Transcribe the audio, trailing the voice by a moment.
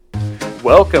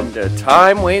Welcome to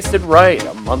Time Wasted Right,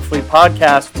 a monthly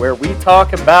podcast where we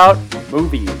talk about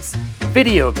movies,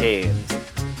 video games,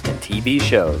 and TV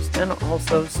shows, and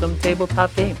also some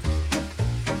tabletop games.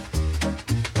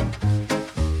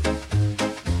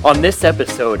 On this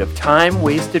episode of Time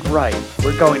Wasted Right,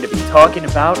 we're going to be talking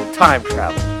about time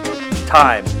travel.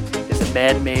 Time is a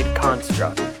man-made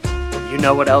construct. You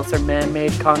know what else are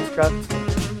man-made constructs?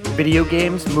 Video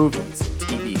games, movies, and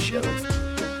TV shows.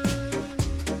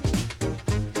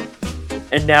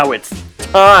 And now it's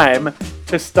time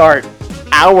to start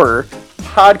our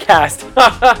podcast.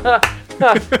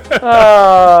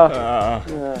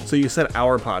 So you said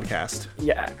our podcast.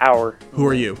 Yeah, our. Who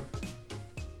are you?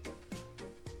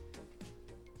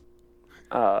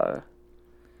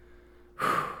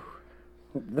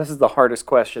 This is the hardest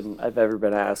question I've ever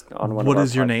been asked on one of our What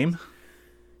is your podcasts. name?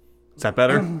 Is that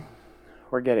better?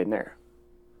 We're getting there.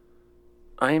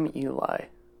 I'm Eli.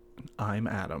 I'm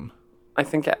Adam. I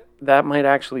think that might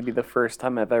actually be the first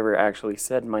time I've ever actually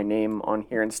said my name on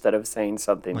here instead of saying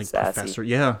something Like sassy. Professor.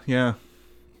 Yeah.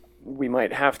 We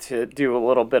might have to do a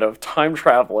little bit of time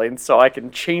traveling so I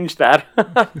can change that.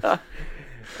 But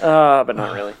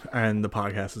not really. And the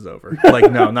podcast is over. Like,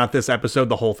 no, not this episode,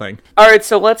 the whole thing. All right,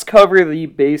 so let's cover the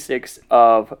basics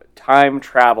of time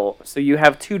travel. So you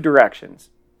have two directions,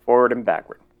 forward and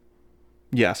backward.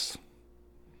 Yes.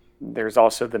 There's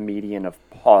also the median of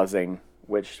pausing,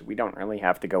 which we don't really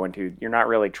have to go into. You're not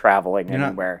really traveling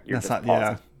anywhere. You're just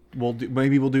pausing. Yeah.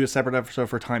 Maybe we'll do a separate episode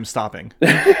for time stopping.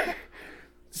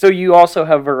 So you also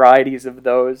have varieties of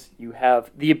those. You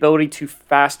have the ability to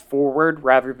fast forward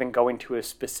rather than going to a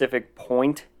specific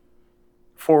point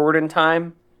forward in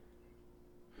time.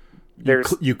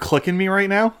 You clicking me right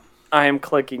now? I am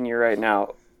clicking you right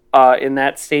now. In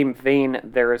that same vein,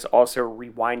 there is also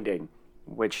rewinding,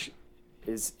 which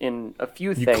is in a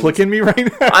few things. You clicking me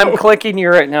right now? I'm clicking you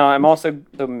right now. I'm also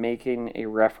making a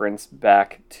reference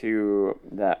back to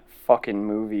that fucking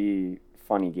movie,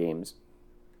 Funny Games.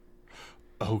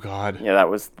 Oh, God. Yeah, that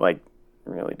was, like,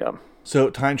 really dumb. So,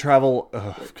 time travel...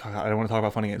 God, I don't want to talk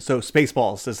about Funny Games. So,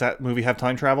 Spaceballs. Does that movie have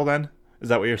time travel, then? Is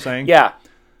that what you're saying? Yeah.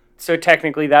 So,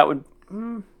 technically, that would...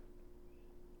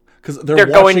 Because they're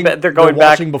watching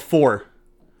back before.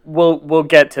 We'll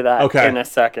get to that in a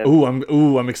second.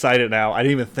 I'm excited now. I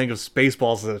didn't even think of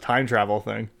Spaceballs as a time travel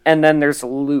thing. And then there's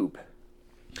Loop.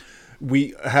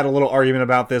 We had a little argument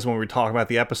about this when we were talking about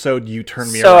the episode. You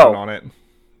turned me around on it.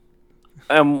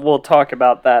 And we'll talk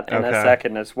about that in a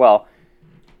second as well.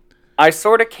 I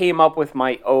sort of came up with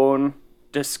my own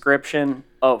description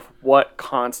of what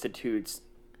constitutes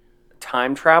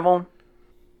time travel.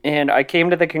 And I came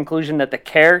to the conclusion that the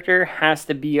character has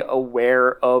to be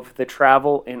aware of the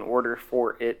travel in order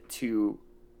for it to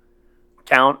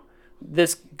count.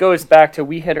 This goes back to,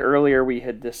 we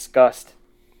had discussed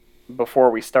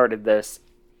before we started this,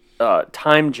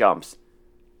 time jumps.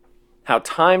 How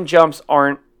time jumps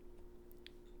aren't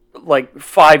like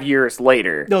 5 years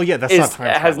later. No, yeah, that's not time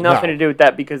travel. It has nothing to do with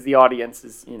that because the audience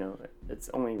is, it's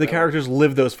only... The characters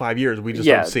live those 5 years. We just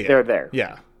don't see it. Yeah, they're there.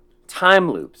 Yeah.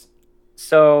 Time loops.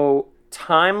 So,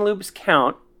 time loops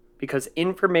count because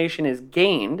information is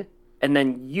gained and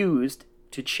then used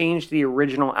to change the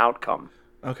original outcome.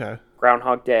 Okay.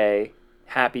 Groundhog Day,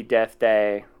 Happy Death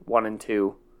Day, 1 and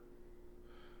 2.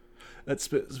 That's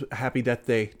Happy Death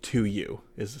Day to You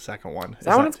is the second one. Is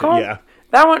that what it's called? Yeah.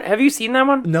 That one? Have you seen that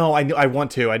one? No, I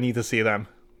want to. I need to see them.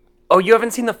 Oh, you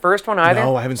haven't seen the first one either?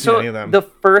 No, I haven't seen any of them. The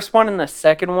first one and the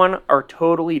second one are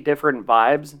totally different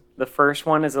vibes. The first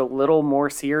one is a little more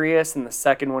serious, and the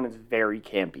second one is very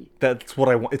campy. That's what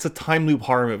I want. It's a time loop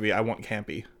horror movie. I want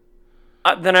campy.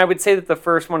 Then I would say that the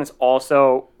first one is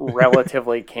also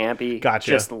relatively campy. Gotcha.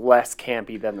 Just less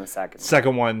campy than the second one.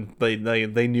 Second one,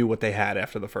 they knew what they had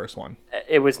after the first one.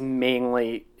 It was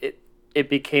mainly... It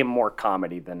became more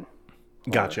comedy than...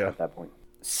 Gotcha. At that point.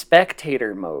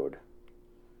 Spectator mode.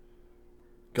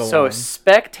 Go on.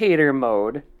 Spectator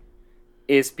mode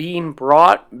is being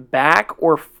brought back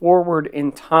or forward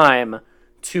in time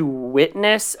to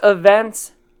witness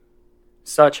events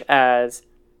such as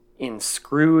in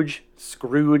Scrooged.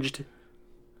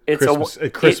 It's a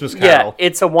Christmas Carol. Yeah,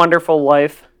 It's a Wonderful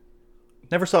Life.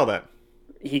 Never saw that.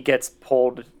 He gets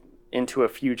pulled into a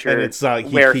future and it's,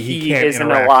 where he can't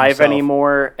isn't alive himself.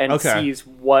 Anymore and sees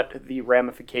what the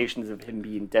ramifications of him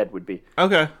being dead would be.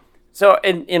 Okay. So,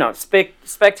 and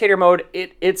spectator mode,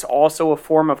 it's also a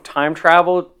form of time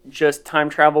travel, just time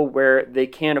travel where they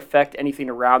can't affect anything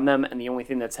around them, and the only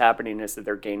thing that's happening is that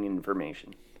they're gaining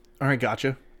information. All right,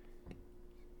 gotcha.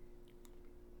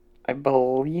 I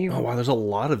believe... Oh, wow, there's a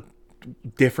lot of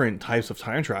different types of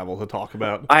time travel to talk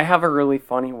about. I have a really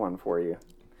funny one for you.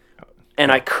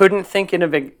 And I couldn't think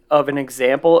of an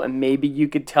example, and maybe you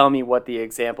could tell me what the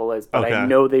example is, but I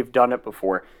know they've done it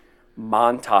before.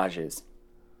 Montages.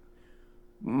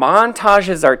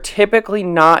 Montages are typically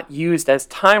not used as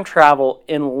time travel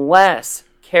unless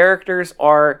characters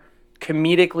are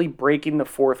comedically breaking the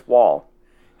fourth wall.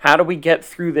 How do we get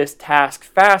through this task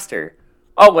faster?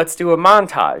 Oh, let's do a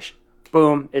montage.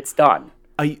 Boom, it's done.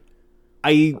 Right?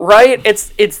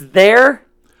 It's there.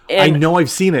 And I know I've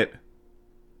seen it.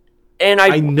 And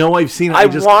I know I've seen it. I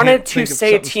wanted to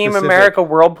say Team specific. America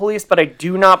World Police, but I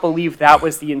do not believe that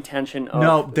was the intention of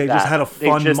No, they just had a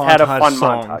fun montage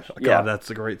song. God, yeah, that's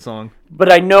a great song.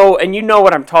 But I know, and you know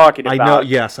what I'm talking about. I know,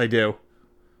 yes, I do.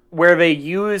 Where they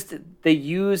used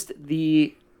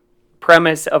the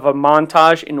premise of a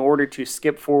montage in order to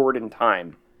skip forward in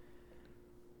time.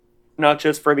 Not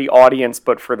just for the audience,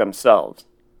 but for themselves.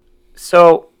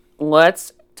 So,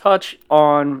 let's touch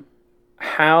on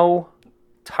how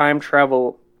time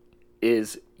travel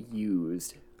is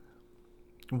used.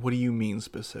 What do you mean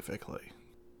specifically?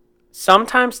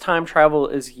 Sometimes time travel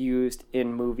is used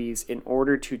in movies in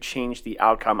order to change the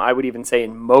outcome. I would even say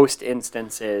in most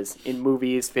instances, in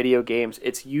movies, video games,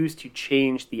 it's used to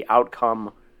change the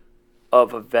outcome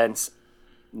of events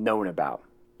known about.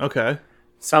 Okay.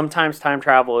 Sometimes time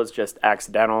travel is just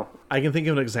accidental. I can think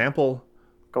of an example.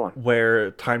 Go on.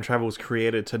 Where time travel was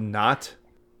created to not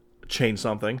change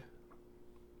something.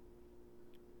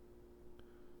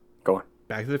 Go on.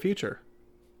 Back to the Future.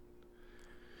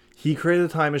 He created a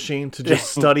time machine to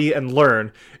just study and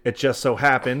learn. It just so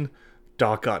happened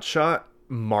Doc got shot.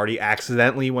 Marty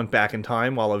accidentally went back in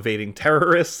time while evading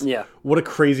terrorists. Yeah. What a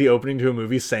crazy opening to a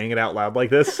movie, saying it out loud like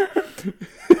this.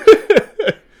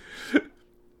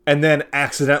 And then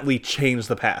accidentally changed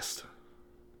the past.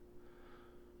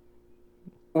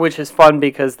 Which is fun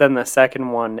because then the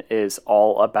second one is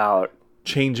all about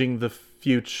changing the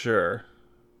future.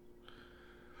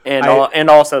 And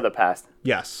also the past.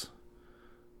 Yes.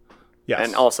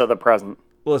 And also the present.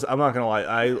 Listen, I'm not gonna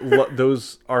lie.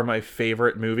 Those are my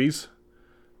favorite movies.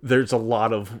 There's a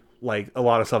lot of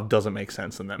stuff doesn't make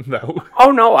sense in them, though.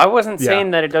 Oh no, I wasn't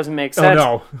saying that it doesn't make sense.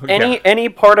 Oh no. Any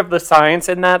part of the science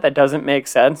in that doesn't make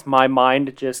sense, my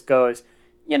mind just goes,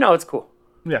 it's cool.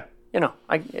 Yeah.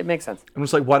 It makes sense. I'm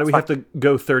just like, why do we have to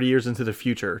go 30 years into the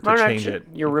future to change it?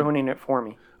 You're ruining it for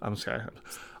me. I'm sorry.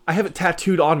 I have it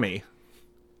tattooed on me,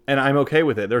 and I'm okay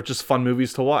with it. They're just fun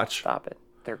movies to watch. Stop it.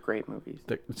 They're great movies.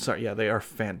 They are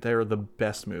They're the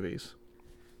best movies.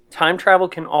 Time travel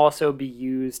can also be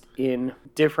used in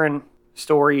different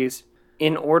stories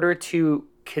in order to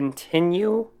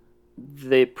continue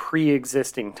the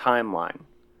pre-existing timeline.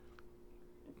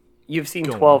 You've seen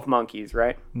 12 Monkeys,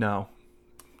 right? No.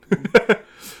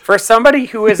 For somebody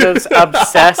who is as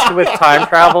obsessed with time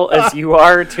travel as you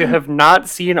are, to have not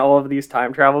seen all of these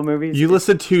time travel movies... You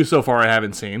listed 2 so far I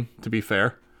haven't seen, to be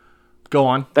fair. Go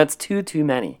on. That's too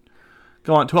many.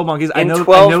 Go on, 12 Monkeys. I know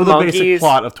the basic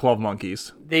plot of 12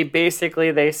 Monkeys.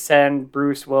 They send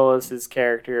Bruce Willis's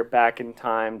character back in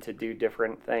time to do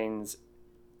different things.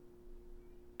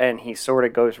 And he sort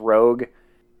of goes rogue.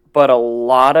 But a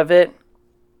lot of it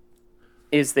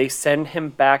is they send him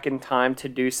back in time to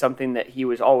do something that he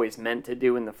was always meant to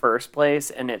do in the first place,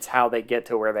 and it's how they get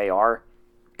to where they are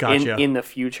in the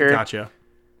future. Gotcha.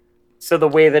 So the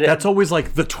way that that's always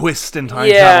like the twist in time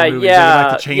travel movies. They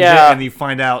like to change it, and you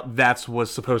find out that's what's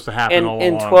supposed to happen all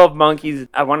along. In 12 Monkeys,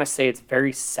 I want to say it's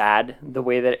very sad the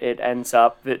way that it ends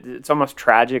up. It's almost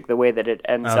tragic the way that it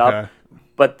ends up.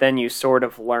 But then you sort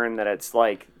of learn that it's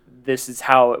like, this is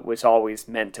how it was always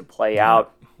meant to play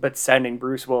out. But sending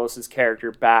Bruce Willis's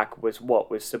character back was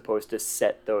what was supposed to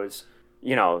set those,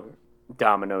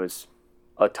 dominoes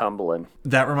a-tumbling.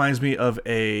 That reminds me of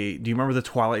do you remember the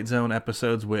Twilight Zone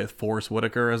episodes with Forrest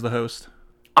Whitaker as the host?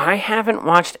 I haven't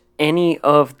watched any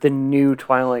of the new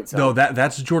Twilight Zone. No,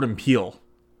 that's Jordan Peele.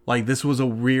 Like, this was a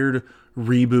weird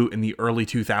reboot in the early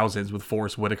 2000s with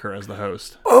Forrest Whitaker as the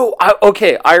host. Oh,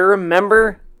 okay. I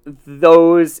remember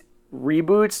those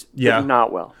reboots, but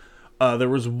not well. There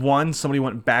was one, somebody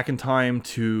went back in time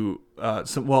to...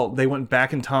 they went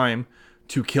back in time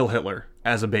to kill Hitler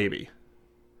as a baby.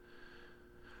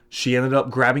 She ended up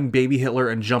grabbing baby Hitler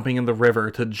and jumping in the river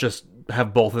to just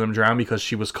have both of them drown because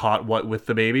she was caught with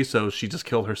the baby, so she just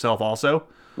killed herself also.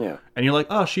 Yeah. And you're like,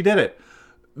 oh, she did it.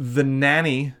 The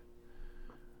nanny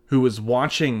who was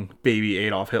watching baby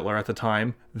Adolf Hitler at the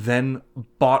time then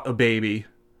bought a baby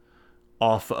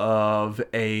off of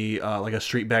a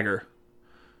street beggar.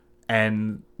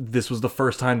 And this was the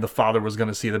first time the father was going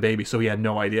to see the baby, so he had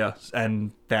no idea.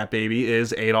 And that baby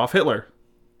is Adolf Hitler.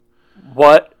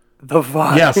 What the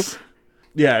fuck? Yes.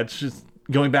 Yeah, it's just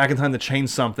going back in time to change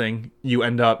something. You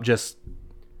end up just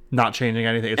not changing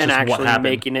anything. It's and just actually what happened.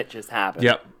 making it just happen.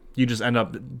 Yep. You just end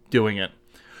up doing it.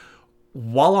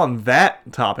 While on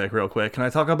that topic, real quick, can I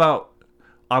talk about,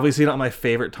 obviously not my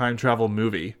favorite time travel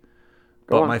movie,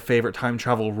 but my favorite time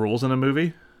travel rules in a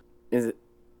movie? Is it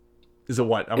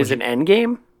what? Is it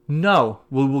Endgame? No.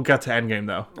 We'll get to Endgame,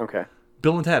 though. Okay.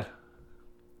 Bill and Ted.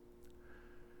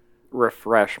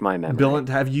 Refresh my memory. Bill and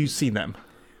have you seen them?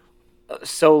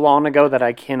 So long ago that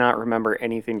I cannot remember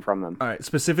anything from them. All right.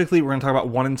 Specifically, we're going to talk about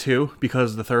 1 and 2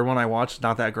 because the third one I watched,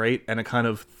 not that great, and it kind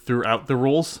of threw out the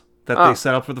rules that they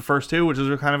set up for the first two, which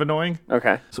is kind of annoying.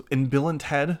 Okay. So in Bill and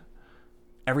Ted,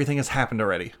 everything has happened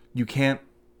already. You can't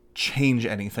change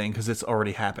anything because it's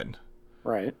already happened.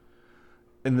 Right.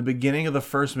 In the beginning of the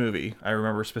first movie, I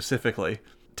remember specifically,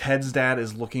 Ted's dad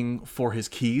is looking for his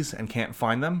keys and can't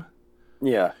find them.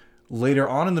 Yeah. Later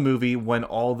on in the movie, when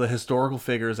all the historical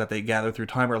figures that they gather through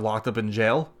time are locked up in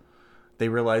jail, they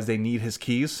realize they need his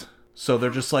keys. So they're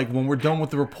just like, when we're done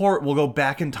with the report, we'll go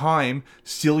back in time,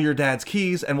 steal your dad's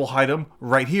keys, and we'll hide them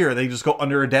right here. They just go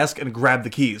under a desk and grab the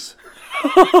keys.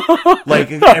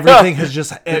 Like, everything has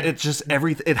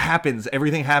it happens.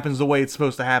 Everything happens the way it's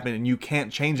supposed to happen, and you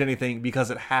can't change anything because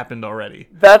it happened already.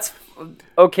 That's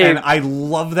okay. And I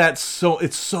love that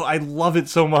I love it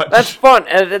so much. That's fun,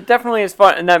 and it definitely is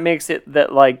fun, and that makes it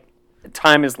that, like,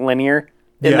 time is linear.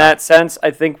 In that sense, I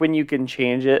think when you can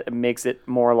change it, it makes it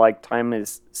more like time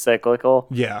is cyclical.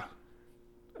 Yeah.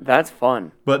 That's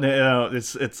fun. But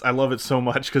it's I love it so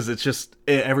much because it's just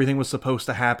everything was supposed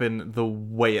to happen the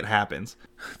way it happens.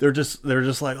 They're just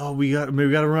like, oh, we got to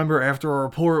remember after our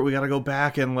report, we got to go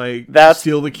back and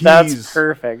steal the keys. That's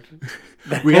perfect.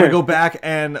 We got to go back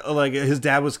and his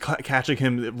dad was catching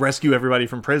him, rescue everybody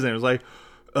from prison. It was like,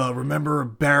 remember a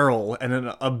barrel, and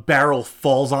then a barrel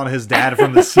falls on his dad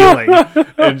from the ceiling,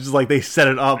 and just like they set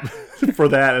it up for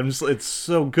that, and it's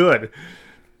so good.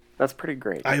 That's pretty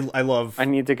great. I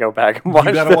need to go back and watch.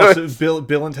 You gotta watch it.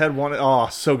 Bill and Ted 1. Oh,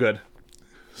 so good,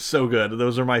 so good.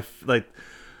 Those are my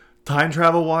time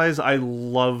travel wise. I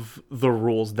love the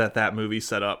rules that movie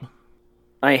set up.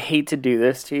 I hate to do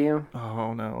this to you.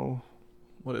 Oh no,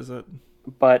 what is it?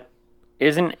 But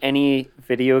isn't any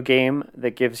video game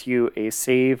that gives you a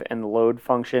save and load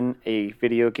function a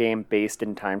video game based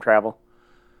in time travel?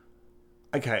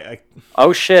 Okay.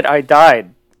 Oh shit! I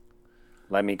died.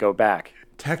 Let me go back.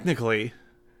 Technically,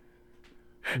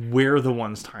 we're the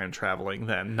ones time traveling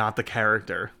then, not the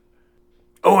character.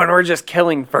 Oh, and we're just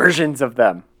killing versions of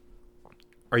them.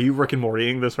 Are you Rick and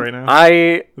Mortying this right now?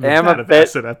 I am a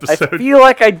bit. Episode. I feel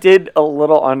like I did a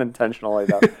little unintentionally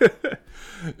though.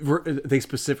 They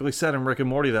specifically said in Rick and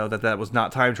Morty though that was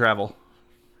not time travel.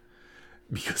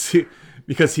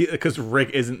 Because Rick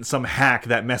isn't some hack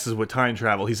that messes with time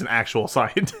travel. He's an actual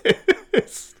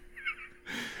scientist.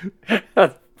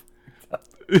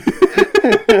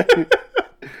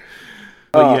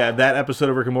 But yeah, that episode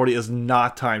of Rick and Morty is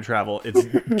not time travel. It's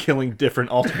killing different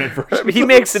alternate versions. He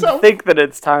makes it think that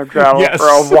it's time travel for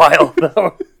a while,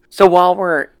 though. So while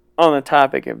we're on the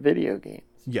topic of video games.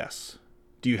 Yes.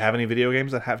 Do you have any video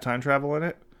games that have time travel in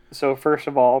it? So first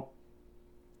of all,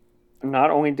 not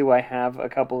only do I have a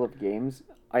couple of games,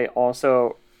 I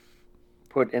also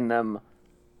put in them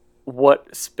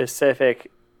what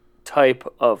specific type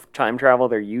of time travel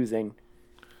they're using.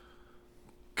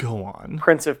 Go on.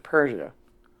 Prince of Persia.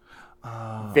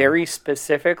 Very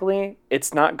specifically,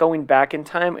 it's not going back in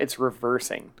time, it's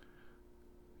reversing.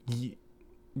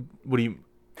 What do you...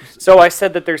 So I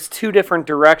said that there's two different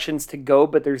directions to go,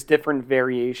 but there's different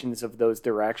variations of those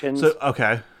directions. So,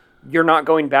 okay. You're not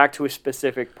going back to a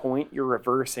specific point, you're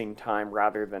reversing time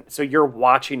rather than... So you're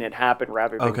watching it happen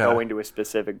rather than going to a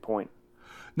specific point.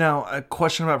 Now, a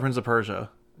question about Prince of Persia.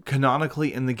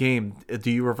 Canonically in the game, do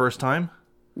you reverse time?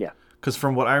 Yeah. Because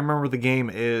from what I remember, the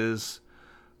game is...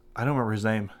 I don't remember his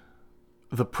name.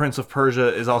 The Prince of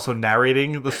Persia is also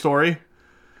narrating the story.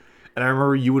 And I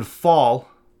remember you would fall,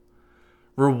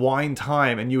 rewind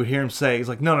time, and you would hear him say, he's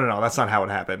like, no, that's not how it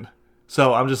happened.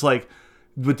 So I'm just like,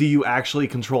 but do you actually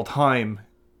control time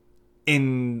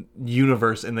in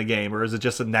universe in the game, or is it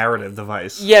just a narrative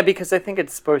device? Yeah, because I think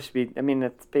it's supposed to be, I mean,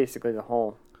 that's basically the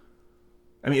whole...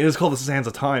 I mean, it is called The Sands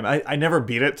of Time. I never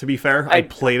beat it, to be fair. I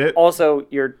played it. Also,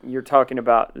 you're talking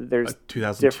about there's a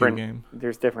 2002 game.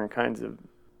 There's different kinds of...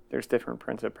 There's different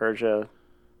Prince of Persia.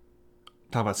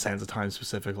 Talk about Sands of Time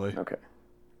specifically. Okay.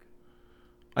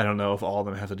 I don't know if all of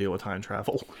them have to deal with time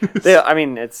travel. I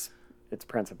mean, it's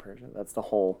Prince of Persia. That's the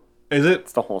whole... Is it?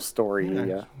 It's the whole story.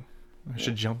 Yeah. I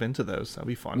should jump into those. That'd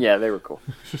be fun. Yeah, they were cool.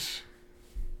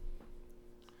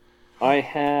 I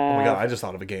have... Oh my god, I just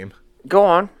thought of a game. Go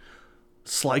on.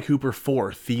 Sly Cooper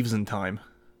 4, Thieves in Time.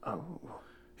 Oh.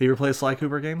 Have you ever played Sly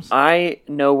Cooper games? I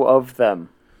know of them.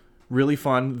 Really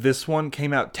fun. This one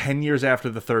came out 10 years after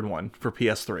the third one for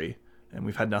PS3, and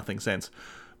we've had nothing since.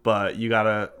 But you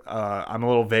gotta... I'm a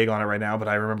little vague on it right now, but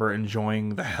I remember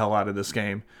enjoying the hell out of this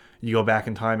game. You go back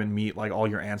in time and meet like all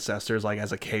your ancestors, like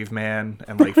as a caveman,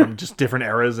 and like from just different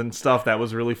eras and stuff. That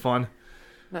was really fun.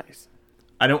 Nice.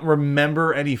 I don't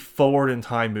remember any forward in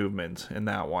time movement in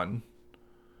that one.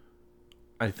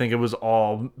 I think it was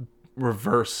all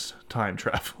reverse time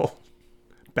travel.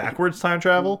 Backwards time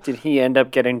travel? Did he end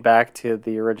up getting back to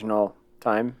the original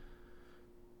time?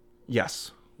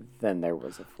 Yes. Then there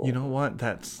was a full... You know what?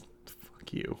 That's...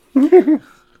 Fuck you.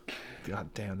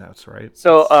 God damn, that's right.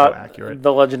 So, so accurate.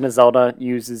 The Legend of Zelda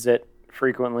uses it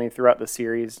frequently throughout the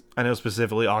series. I know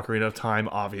specifically Ocarina of Time,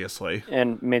 obviously.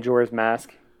 And Majora's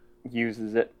Mask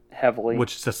uses it heavily.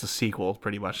 Which is just a sequel,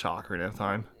 pretty much, to Ocarina of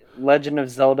Time. Legend of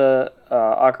Zelda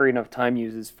Ocarina of Time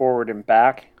uses forward and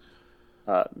back,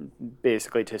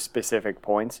 basically to specific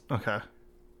points. Okay.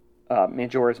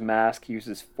 Majora's Mask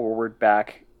uses forward,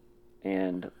 back,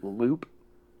 and loop.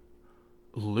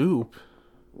 Loop?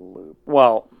 Loop.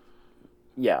 Well,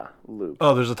 yeah, loop.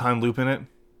 Oh, there's a time loop in it?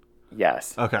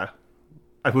 Yes. Okay.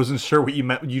 I wasn't sure what you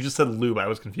meant. You just said loop. I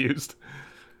was confused.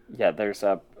 Yeah, there's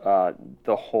a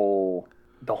the whole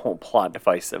plot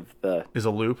device of the... Is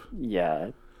a loop? Yeah,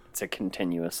 it's a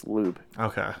continuous loop.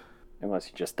 Okay. Unless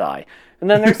you just die. And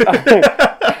then there's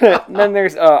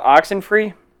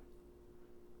Oxenfree.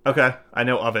 Okay, I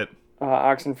know of it.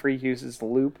 Oxenfree uses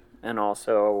loop and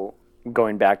also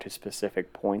going back to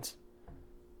specific points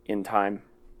in time.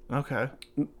 Okay.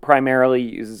 Primarily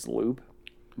uses loop,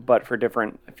 but for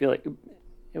different... I feel like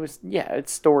it was... Yeah,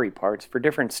 it's story parts. For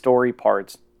different story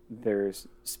parts, there's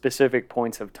specific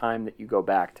points of time that you go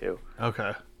back to.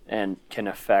 Okay. And can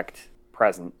affect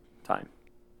present time.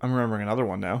 I'm remembering another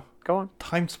one now. Go on.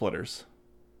 Time Splitters.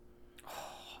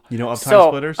 You know of Time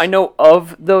Splitters? I know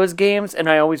of those games, and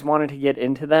I always wanted to get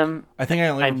into them. I think I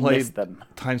only ever played them.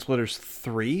 Time Splitters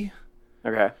 3.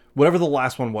 Okay. Whatever the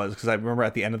last one was, because I remember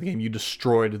at the end of the game you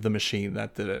destroyed the machine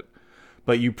that did it.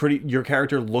 But your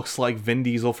character looks like Vin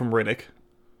Diesel from Riddick.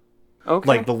 Okay.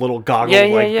 Like the little goggle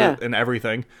and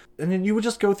everything. And then you would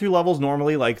just go through levels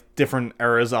normally, like different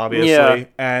eras, obviously. Yeah.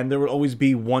 And there would always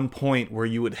be one point where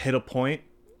you would hit a point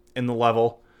in the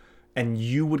level, and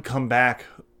you would come back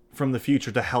from the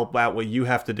future to help out what you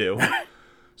have to do.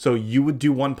 So you would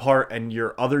do one part, and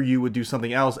your other you would do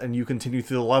something else, and you continue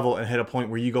through the level and hit a point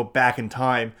where you go back in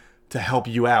time to help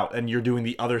you out, and you're doing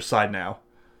the other side now.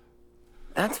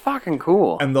 That's fucking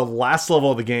cool. And the last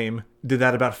level of the game did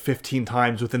that about 15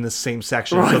 times within the same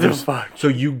section. So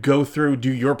you go through,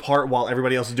 do your part while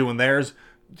everybody else is doing theirs,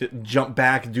 jump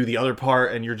back, do the other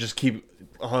part, and you're just keep...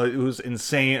 it was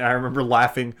insane. I remember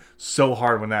laughing so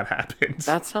hard when that happened.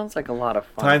 That sounds like a lot of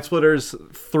fun. Time Splitters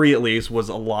 3 at least was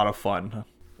a lot of fun.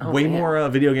 Way more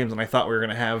video games than I thought we were going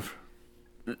to have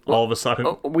all of a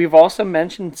sudden. We've also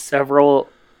mentioned several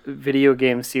video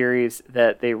game series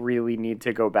that they really need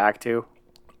to go back to.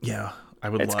 Yeah, I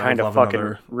would it's love, kind of love fucking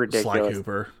another ridiculous. Sly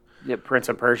Cooper. Yeah, Prince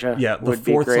of Persia. Yeah, the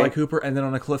fourth Sly Cooper, and then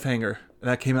on a cliffhanger.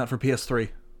 That came out for PS3.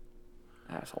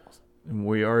 Assholes. And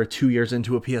we are 2 years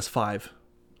into a PS5.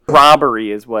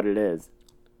 Robbery is what it is.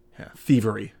 Yeah,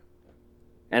 thievery.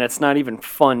 And it's not even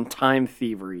fun time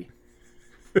thievery.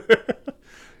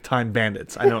 Time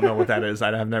Bandits. I don't know what that is.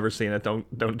 I've never seen it. Don't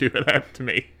do that to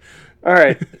me. All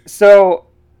right. So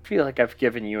I feel like I've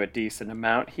given you a decent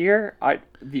amount here.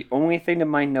 The only thing in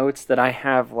my notes that I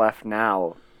have left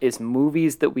now is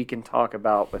movies that we can talk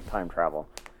about with time travel.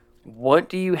 What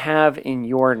do you have in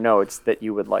your notes that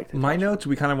you would like to My notes,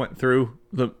 we kind of went through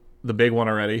the big one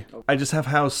already. Okay. I just have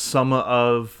how some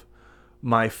of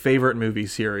my favorite movie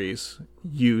series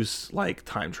use like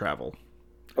time travel.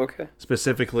 Okay.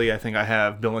 Specifically, I think I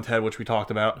have Bill and Ted, which we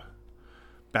talked about.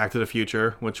 Back to the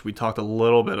Future, which we talked a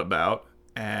little bit about.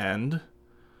 And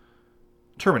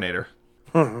Terminator.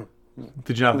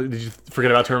 Did you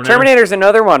forget about Terminator? Terminator's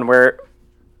another one where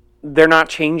they're not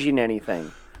changing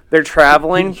anything. They're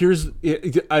traveling.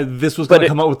 This was going to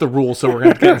come up with the rules, so we're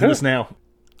going to get into this now.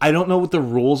 I don't know what the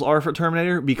rules are for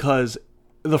Terminator, because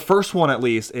the first one, at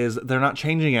least, is they're not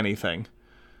changing anything.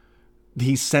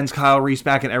 He sends Kyle Reese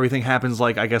back and everything happens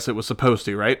like I guess it was supposed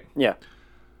to, right? Yeah.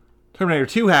 Terminator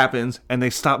 2 happens, and they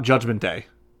stop Judgment Day.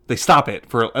 They stop it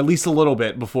for at least a little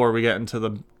bit before we get into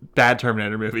the bad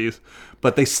Terminator movies.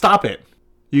 But they stop it.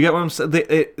 You get what I'm saying?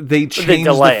 They change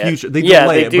the future. They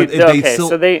delay it,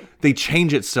 but they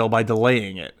change it still by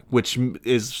delaying it, which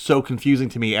is so confusing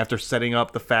to me after setting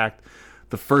up the fact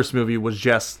the first movie was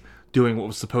just doing what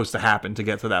was supposed to happen to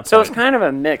get to that point. So it's kind of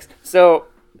a mix. So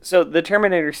the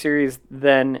Terminator series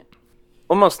then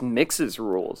almost mixes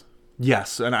rules.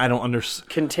 Yes, and I don't understand.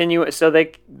 Continue. So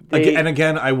they and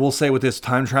again, I will say with this,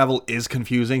 time travel is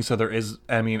confusing. So there is,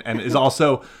 and is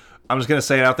also, I'm just gonna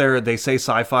say it out there. They say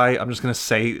sci-fi. I'm just gonna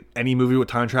say any movie with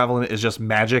time travel in it is just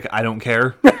magic. I don't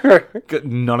care.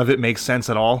 None of it makes sense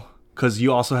at all. Because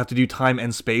you also have to do time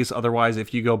and space. Otherwise,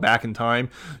 if you go back in time,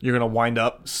 you're going to wind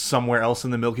up somewhere else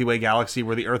in the Milky Way galaxy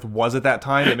where the Earth was at that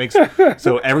time. It makes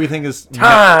so everything is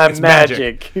time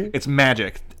magic. It's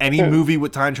magic. Any movie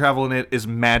with time travel in it is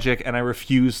magic, and I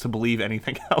refuse to believe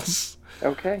anything else.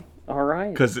 Okay, all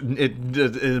right. Because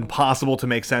it's impossible to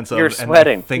make sense of. You're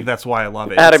sweating. And I think that's why I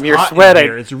love it. Adam, you're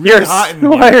sweating. It's really hot in here.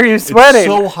 Why are you sweating?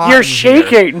 It's so hot. You're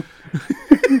shaking.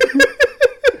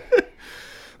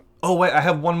 Oh, wait, I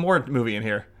have one more movie in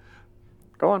here.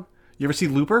 Go on. You ever see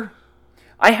Looper?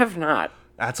 I have not.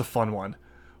 That's a fun one.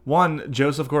 One,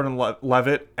 Joseph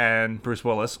Gordon-Levitt and Bruce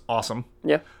Willis. Awesome.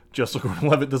 Yeah. Joseph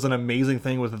Gordon-Levitt does an amazing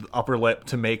thing with his upper lip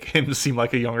to make him seem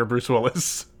like a younger Bruce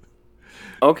Willis.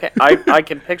 Okay, I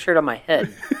can picture it on my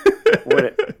head.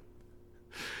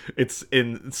 It's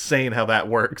insane how that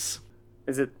works.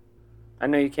 Is it? I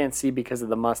know you can't see because of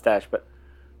the mustache, but...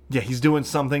 Yeah, he's doing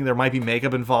something. There might be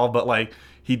makeup involved, but, like,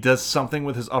 he does something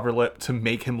with his upper lip to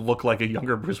make him look like a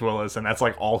younger Bruce Willis, and that's,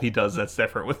 like, all he does that's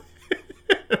different with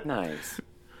it. Nice.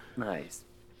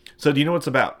 So, do you know what it's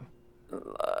about?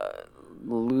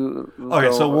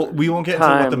 Okay, so we won't get into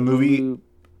what the movie...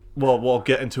 Well, we'll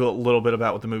get into a little bit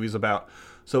about what the movie's about.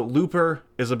 So, Looper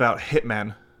is about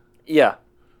hitmen. Yeah.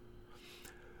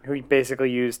 Who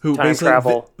basically use time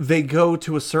travel. They go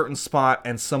to a certain spot,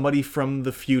 and somebody from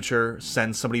the future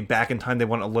sends somebody back in time they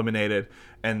want eliminated.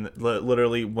 And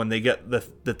literally, when they get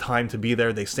the time to be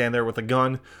there, they stand there with a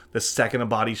gun. The second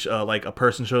a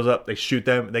person shows up, they shoot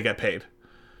them. They get paid.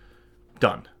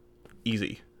 Done.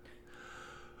 Easy.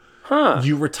 Huh.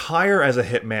 You retire as a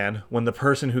hitman when the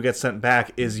person who gets sent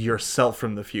back is yourself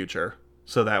from the future.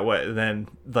 So that way, then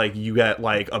like you get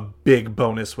like a big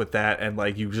bonus with that, and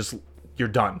like you're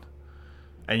done,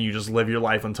 and you just live your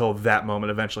life until that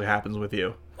moment eventually happens with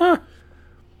you. Huh.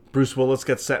 Bruce Willis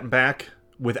gets sent back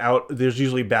there's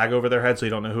usually a bag over their head, so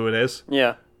you don't know who it is.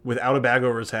 Yeah. Without a bag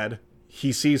over his head,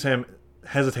 he sees him,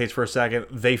 hesitates for a second,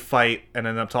 they fight, and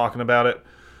end up talking about it.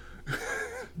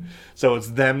 So it's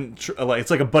them,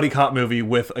 it's like a buddy cop movie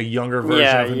with a younger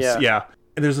version of him. Yeah.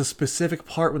 And there's a specific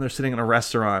part when they're sitting in a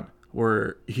restaurant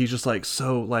where he's just like,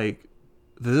 so like,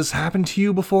 did this happen to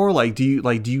you before? Do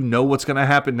you know what's going to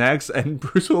happen next? And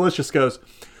Bruce Willis just goes,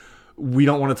 we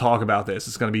don't want to talk about this.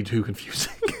 It's going to be too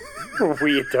confusing.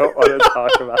 We don't want to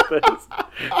talk about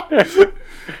this.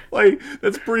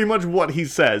 That's pretty much what he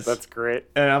says. That's great.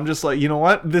 And I'm just like, you know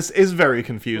what? This is very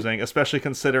confusing, especially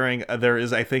considering there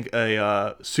is, I think,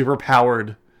 a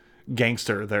super-powered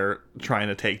gangster they're trying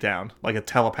to take down. Like a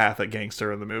telepathic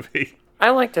gangster in the movie. I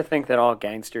like to think that all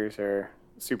gangsters are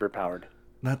super-powered.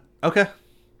 Okay.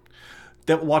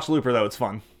 Watch Looper, though. It's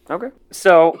fun. Okay.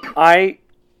 So, I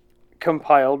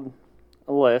compiled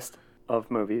a list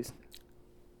of movies.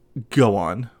 Go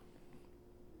on.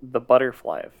 The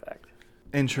Butterfly Effect.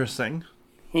 Interesting.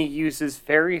 He uses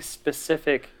very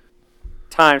specific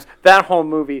times. That whole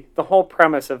movie, the whole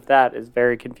premise of that is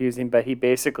very confusing, but he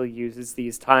basically uses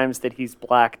these times that he's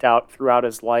blacked out throughout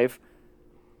his life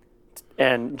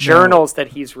and journals that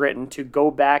he's written to go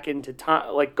back into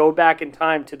time, go back in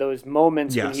time to those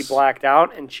moments when he blacked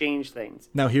out and change things.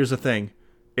 Now, here's the thing.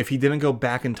 If he didn't go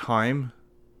back in time,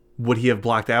 would he have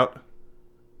blacked out?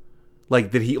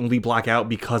 Did he only black out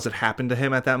because it happened to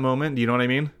him at that moment? Do you know what I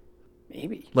mean?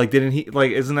 Maybe. Didn't he,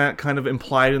 isn't that kind of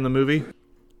implied in the movie?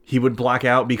 He would black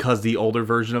out because the older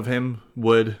version of him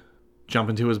would jump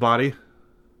into his body?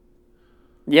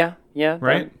 Yeah.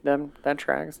 Right? That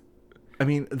tracks. I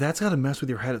mean, that's got to mess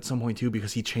with your head at some point, too,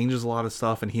 because he changes a lot of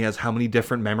stuff, and he has how many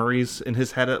different memories in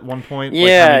his head at one point?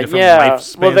 Yeah.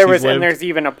 Well, there's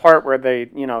even a part where they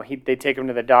take him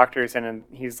to the doctors, and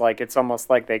he's like, it's almost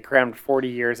like they crammed 40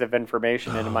 years of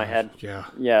information into my head. Yeah.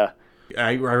 Yeah.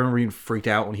 I remember being freaked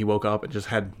out when he woke up and just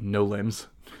had no limbs.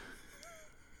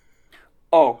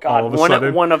 Oh, God.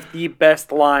 One of the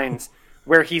best lines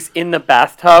where he's in the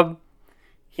bathtub.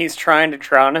 He's trying to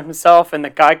drown himself, and the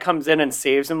guy comes in and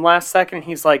saves him last second.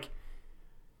 He's like,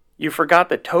 "You forgot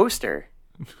the toaster,"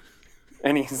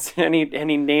 and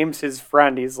he names his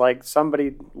friend. He's like,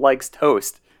 "Somebody likes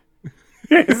toast."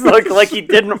 He's like he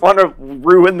didn't want to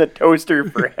ruin the toaster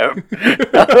for him.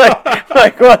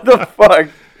 like what the fuck?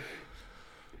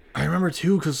 I remember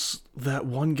too, because that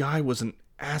one guy was an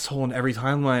asshole in every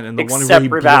timeline, and the Except one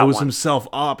where he blows one. himself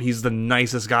up, he's the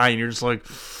nicest guy, and you're just like,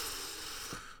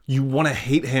 you want to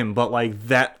hate him, but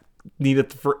that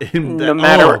needed for him. No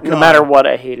matter what,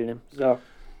 I hated him. So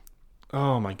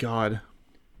Oh my god.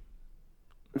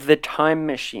 The Time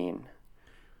Machine.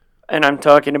 And I'm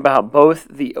talking about both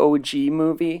the OG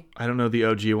movie. I don't know the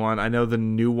OG one. I know the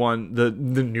new one, the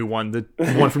new one, the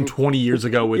one from 20 years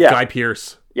ago with Yeah. Guy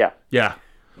Pearce. Yeah. Yeah.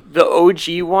 The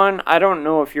OG one, I don't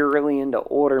know if you're really into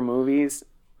older movies,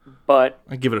 but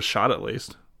I'd give it a shot at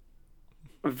least.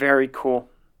 very cool.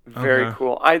 Very Okay.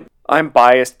 cool. I'm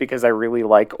biased because I really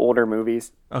like older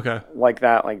movies Okay. like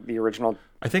that, like the original.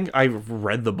 I think I've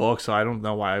read the book, so I don't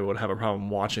know why I would have a problem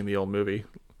watching the old movie.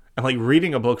 And like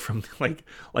reading a book from like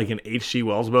an H.G.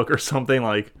 Wells book or something,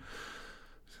 like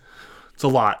it's a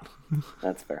lot.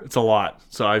 That's fair. It's a lot.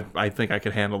 So I think I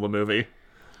could handle the movie.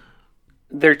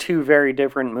 They're two very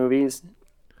different movies,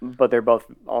 but they're both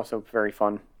also very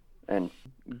fun and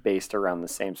based around the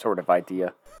same sort of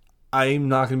idea. I'm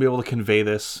not going to be able to convey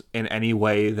this in any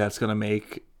way that's going to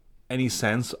make any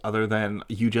sense other than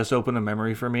you just opened a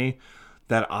memory for me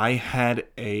that I had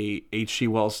a H.G.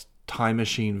 Wells Time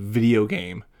Machine video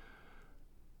game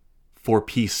for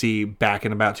PC back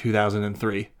in about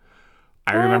 2003.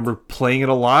 I remember playing it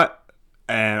a lot,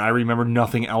 and I remember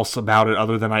nothing else about it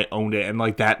other than I owned it, and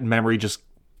like that memory just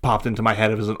popped into my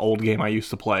head as an old game I used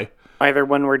to play. Either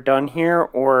when we're done here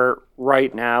or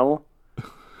right now,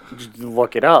 just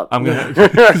look it up. I'm not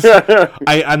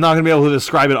gonna be able to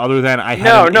describe it other than I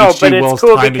had an but H.G. it's Wells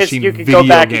cool Time because Machine you can video go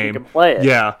back game. and you can play it.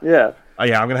 Yeah. Yeah.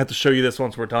 Yeah, I'm gonna have to show you this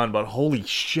once we're done, but holy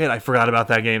shit, I forgot about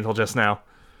that game until just now.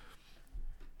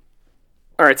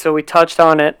 All right, so we touched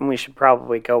on it, and we should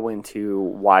probably go into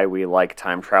why we like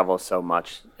time travel so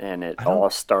much. And it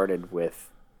all started with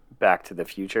Back to the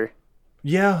Future.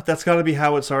 Yeah, that's got to be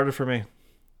how it started for me.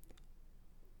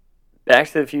 Back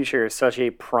to the Future is such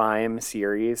a prime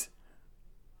series,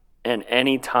 and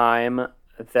any time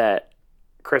that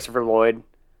Christopher Lloyd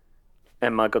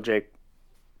and Michael J.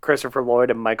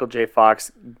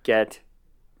 Fox get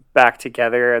back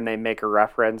together and they make a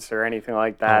reference or anything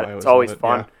like that, it's always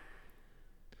fun. Yeah.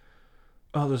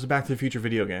 Oh, there's a Back to the Future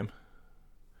video game.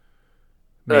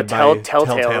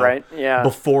 Telltale, right? Yeah.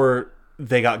 Before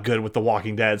they got good with The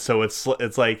Walking Dead, so it's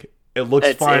like it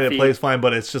looks fine, iffy. It plays fine,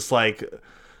 but it's just like,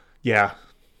 yeah.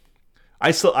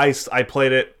 I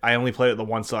played it. I only played it the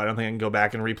once, so I don't think I can go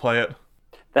back and replay it.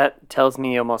 That tells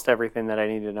me almost everything that I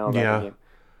need to know about the game.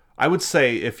 I would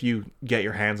say if you get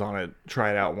your hands on it,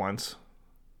 try it out once.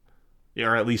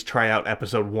 Or at least try out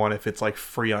episode 1 if it's like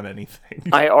free on anything.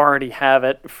 I already have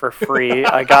it for free.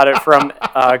 I got it from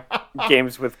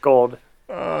Games with Gold.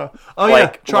 Try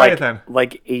it then.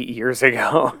 Like 8 years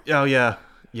ago. Oh yeah,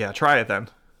 try it then.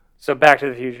 So Back to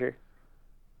the Future.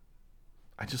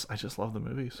 I just love the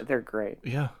movies. They're great.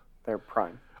 Yeah, they're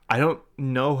prime. I don't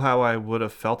know how I would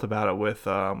have felt about it with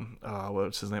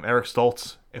what's his name, Eric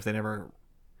Stoltz, if they never.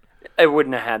 I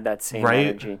wouldn't have had that same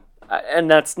energy.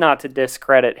 And that's not to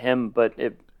discredit him, but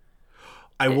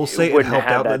I will say it helped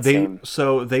out.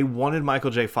 They wanted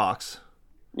Michael J. Fox.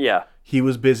 Yeah. He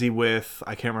was busy with,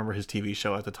 I can't remember his TV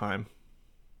show at the time.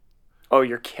 Oh,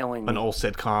 you're killing me. An old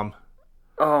sitcom.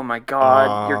 Oh my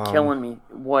god, you're killing me.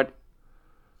 What?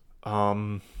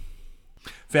 Family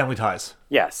Ties.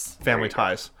 Yes. Family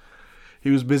Ties. He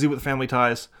was busy with Family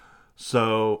Ties.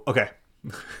 So, okay.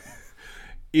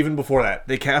 Even before that,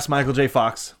 they cast Michael J.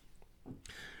 Fox.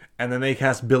 And then they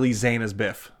cast Billy Zane as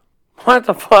Biff. What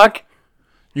the fuck?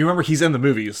 You remember he's in the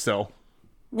movies still.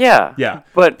 Yeah. Yeah.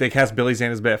 But they cast Billy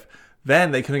Zane as Biff. Then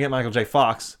they couldn't get Michael J.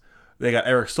 Fox. They got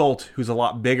Eric Stoltz, who's a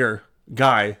lot bigger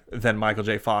guy than Michael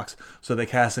J. Fox. So they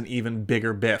cast an even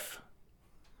bigger Biff.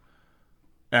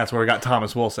 That's where we got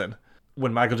Thomas Wilson.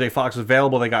 When Michael J. Fox was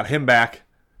available, they got him back.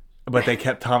 But they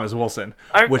kept Thomas Wilson.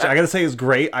 Which I gotta say is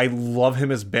great. I love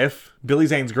him as Biff. Billy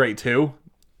Zane's great too.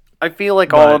 I feel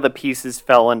like all of the pieces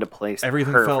fell into place.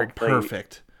 Everything felt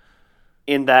perfect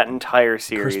in that entire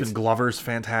series. Crispin Glover's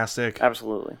fantastic.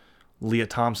 Absolutely. Leah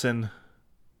Thompson,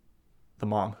 the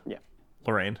mom. Yeah.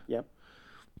 Lorraine. Yep.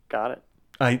 Got it.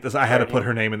 I had to put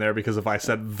her name in there because if I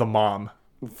said the mom,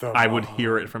 I would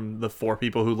hear it from the 4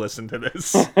 people who listen to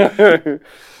this. The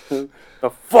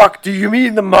fuck do you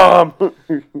mean the mom?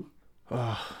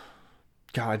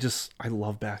 God, I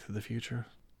love Back to the Future.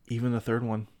 Even the third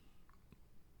one.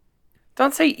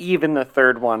 Don't say even the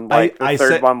third one like the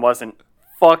third one wasn't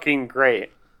fucking great.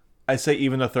 I say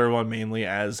even the third one mainly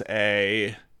as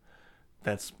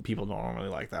that's people don't normally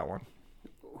like that one.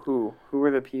 Who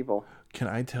are the people? Can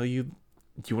I tell you?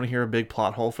 Do you want to hear a big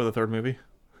plot hole for the third movie?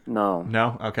 No.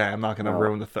 No? Okay, I'm not going to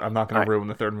ruin ruin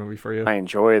the third movie for you. I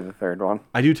enjoy the third one.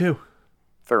 I do too.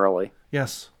 Thoroughly.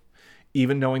 Yes.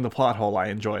 Even knowing the plot hole, I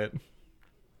enjoy it.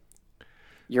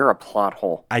 You're a plot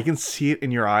hole. I can see it in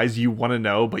your eyes. You want to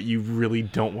know, but you really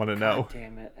don't want to know. God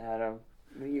damn it, Adam.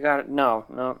 You got it.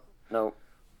 No. No.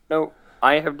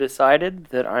 I have decided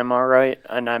that I'm all right,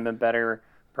 and I'm a better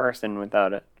person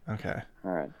without it. Okay.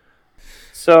 All right.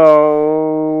 So,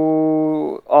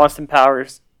 Austin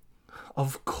Powers.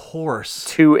 Of course.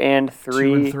 2 and 3.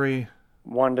 2 and 3.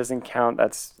 1 doesn't count.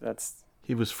 That's.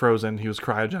 He was frozen. He was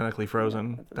cryogenically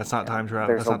frozen. That's not time travel.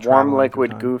 There's That's a warm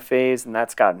liquid goo phase, and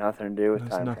that's got nothing to do with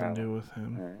time travel. Nothing to do with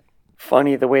him. Right.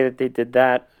 Funny the way that they did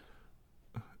that.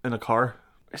 In a car?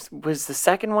 Was the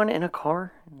second one in a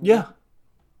car? Yeah.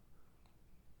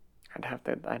 I'd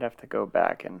have to go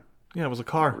back and it was a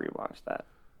car. Rewatch that.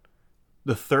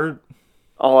 The third.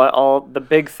 The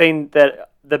big thing that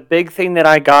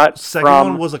I got. Second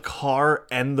one was a car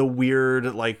and the weird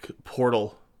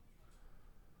portal.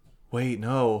 Wait,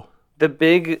 no. The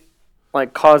big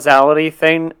causality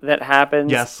thing that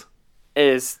happens. Yes.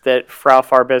 Is that Frau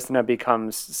Farbissina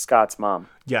becomes Scott's mom.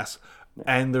 Yes.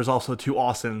 And there's also 2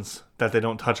 Austins that they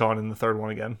don't touch on in the third one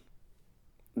again.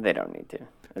 They don't need to.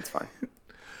 It's fine.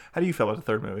 How do you feel about the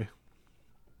third movie?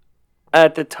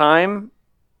 At the time,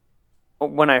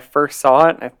 when I first saw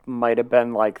it, I might have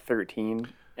been 13,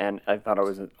 and I thought it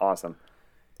was awesome.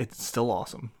 It's still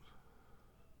awesome.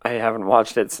 I haven't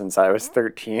watched it since I was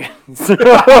 13. So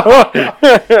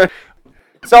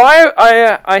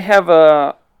I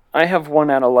have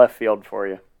one out of left field for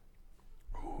you.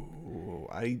 Ooh,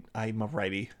 I'm a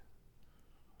righty.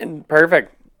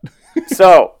 Perfect.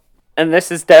 So, and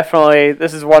this is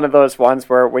one of those ones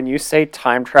where when you say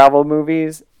time travel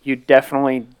movies, you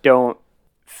definitely don't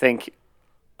think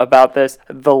about this.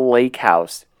 The Lake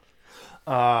House.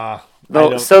 The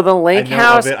Lake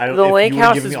House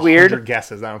is weird.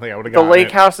 Guesses, I don't think I would have gotten it. The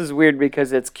Lake House is weird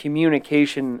because it's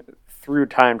communication through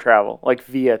time travel,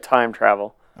 via time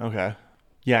travel. Okay.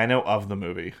 Yeah, I know of the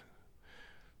movie.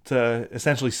 It's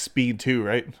essentially Speed 2,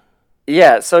 right?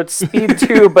 Yeah, so it's Speed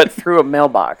 2, but through a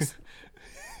mailbox.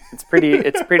 It's pretty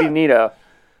neato.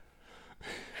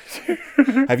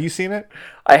 Have you seen it?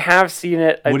 I have seen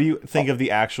it. What do you think of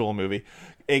the actual movie?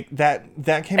 That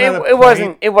came at a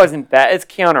point... It wasn't bad. It's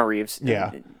Keanu Reeves.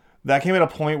 Yeah. That came at a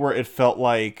point where it felt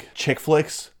like chick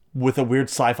flicks with a weird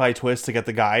sci-fi twist to get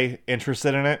the guy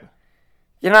interested in it.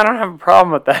 I don't have a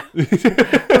problem with that.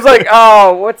 It was like,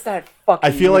 oh, what's that fucking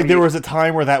I feel movie? like there was a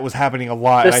time where that was happening a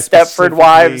lot. The Stepford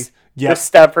Wives. Yep. The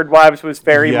Stepford Wives was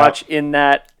very much in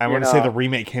that. I want to say the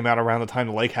remake came out around the time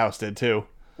the Lake House did too.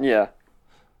 Yeah.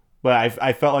 But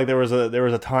I felt like there was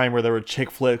a time where there were chick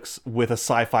flicks with a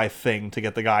sci-fi thing to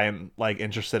get the guy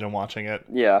interested in watching it.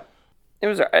 Yeah. It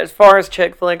was, as far as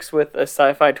chick flicks with a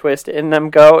sci-fi twist in them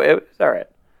go, it was all right.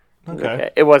 Okay.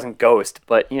 It wasn't Ghost,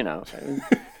 but Which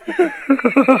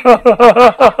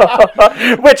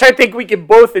I think we can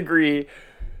both agree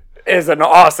is an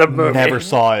awesome movie. Never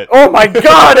saw it. Oh my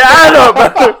God, Adam!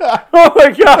 Oh my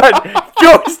God,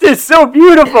 Ghost is so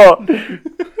beautiful.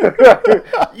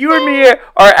 You and me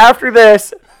are after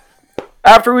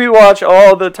we watch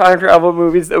all the time travel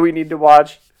movies that we need to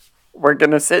watch, we're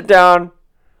gonna sit down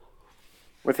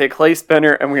with a clay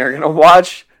spinner and we are gonna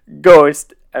watch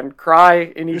Ghost and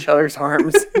cry in each other's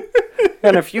arms.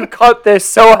 And if you cut this,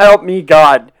 so help me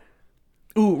God.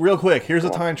 Ooh, real quick, here's a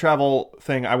time travel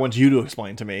thing I want you to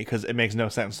explain to me, because it makes no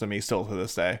sense to me still to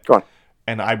this day. Go on.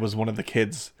 And I was one of the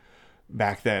kids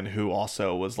back then who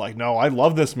also was like, no, I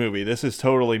love this movie. This is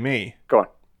totally me. Go on.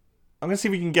 I'm going to see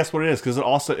if we can guess what it is, because it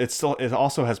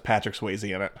also has Patrick Swayze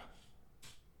in it.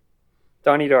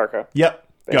 Donnie Darko. Yep.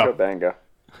 Bingo, bango.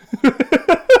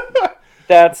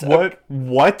 That's...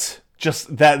 What?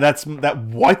 Just that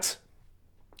what?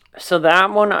 So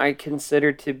that one I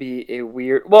consider to be a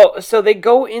weird... Well, so they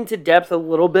go into depth a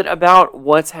little bit about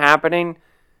what's happening.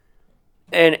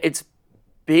 And it's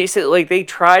basically... They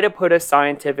try to put a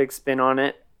scientific spin on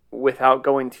it without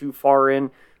going too far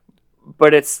in.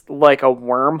 But it's like a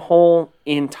wormhole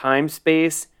in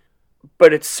time-space.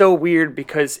 But it's so weird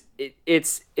because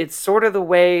it's sort of the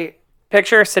way...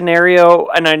 Picture a scenario,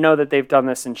 and I know that they've done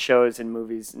this in shows and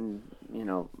movies and,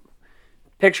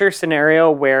 Picture a scenario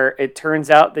where it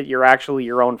turns out that you're actually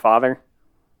your own father.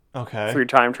 Okay. Through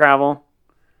time travel.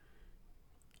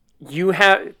 You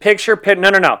have...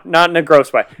 No, not in a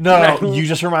gross way. No, you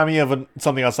just remind me of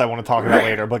something else I want to talk about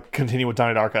later, but continue with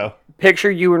Donnie Darko. Picture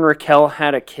you and Raquel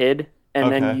had a kid,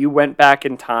 and then you went back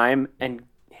in time and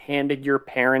handed your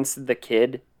parents the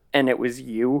kid, and it was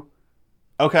you.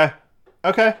 Okay.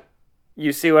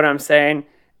 You see what I'm saying?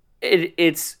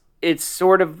 It's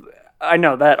sort of... I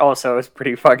know, that also is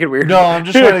pretty fucking weird. No, I'm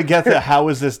just trying to get to how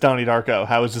is this Donnie Darko?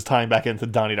 How is this tying back into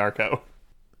Donnie Darko?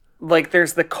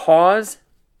 There's the cause,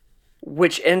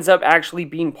 which ends up actually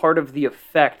being part of the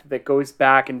effect that goes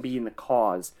back and being the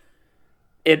cause.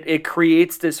 It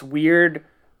creates this weird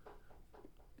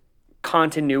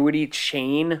continuity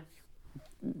chain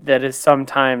that is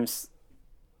sometimes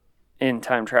in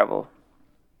time travel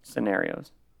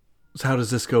scenarios. So how does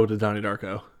this go to Donnie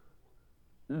Darko?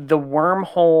 The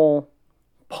wormhole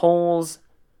pulls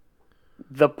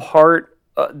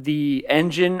the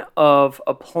engine of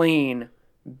a plane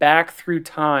back through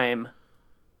time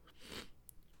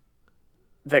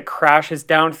that crashes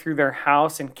down through their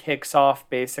house and kicks off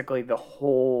basically the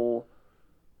whole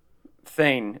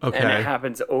thing. Okay. And it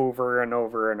happens over and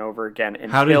over and over again.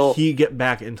 How did he get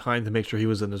back in time to make sure he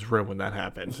was in his room when that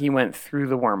happened? He went through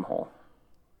the wormhole.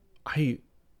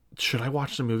 Should I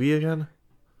watch the movie again?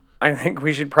 I think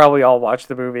we should probably all watch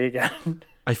the movie again.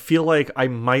 I feel like I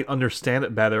might understand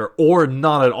it better, or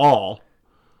not at all,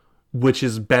 which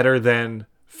is better than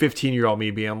 15-year-old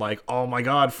me being like, oh my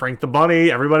god, Frank the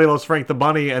Bunny, everybody loves Frank the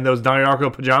Bunny, and those Donnie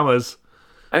Darko pajamas.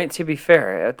 I mean, to be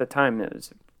fair, at the time it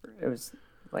was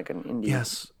like an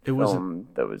indie film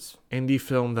that was indie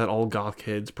film that all goth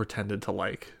kids pretended to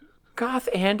like. Goth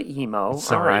and emo.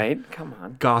 Sorry. All right, come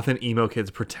on. Goth and emo kids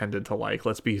pretended to like.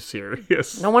 Let's be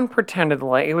serious. No one pretended to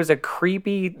like. It was a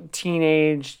creepy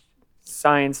teenage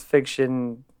science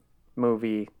fiction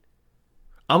movie.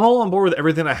 I'm all on board with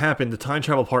everything that happened. The time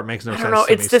travel part makes no sense. I don't know.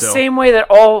 To It's me the still. same way that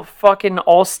all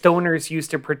stoners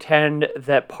used to pretend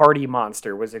that Party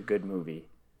Monster was a good movie.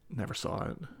 Never saw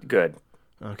it. Good.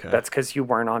 Okay. That's because you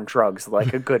weren't on drugs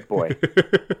like a good boy.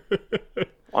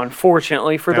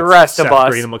 Unfortunately for the rest Seth of us.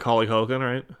 Green and Macaulay Culkin,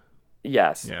 right?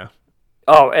 Yes. Yeah.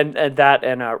 Oh, and that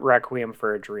and Requiem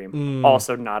for a Dream.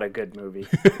 Also not a good movie.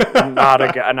 Not a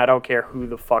good, and I don't care who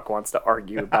the fuck wants to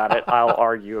argue about it. I'll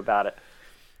argue about it.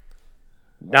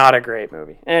 Not a great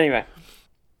movie. Anyway.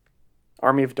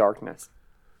 Army of Darkness.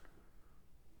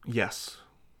 Yes.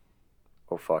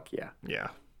 Oh, fuck yeah. Yeah.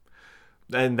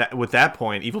 And with that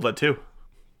point, Evil Dead 2.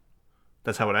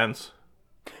 That's how it ends.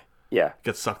 Yeah.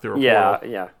 Gets sucked through a portal.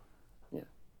 Yeah.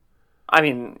 I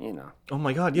mean, you know. Oh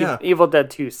my god, yeah. Evil Dead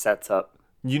 2 sets up.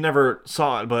 You never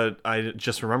saw it, but I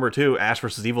just remember too, Ash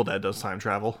vs. Evil Dead does time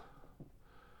travel.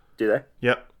 Do they?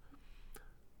 Yep.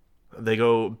 They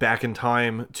go back in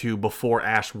time to before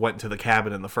Ash went to the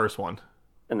cabin in the first one.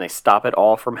 And they stop it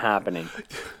all from happening.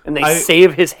 And they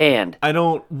save his hand. I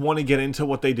don't want to get into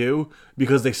what they do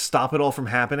because they stop it all from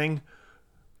happening.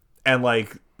 And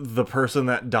like the person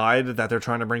that died that they're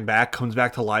trying to bring back comes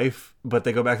back to life, but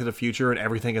they go back to the future and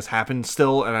everything has happened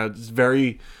still. And it's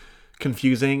very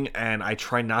confusing. And I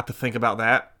try not to think about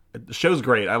that. The show's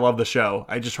great. I love the show.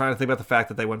 I just try to think about the fact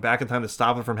that they went back in time to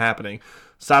stop it from happening.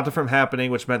 Stopped it from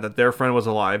happening, which meant that their friend was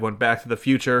alive. Went back to the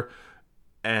future.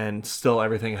 And still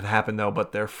everything had happened though,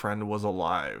 but their friend was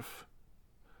alive.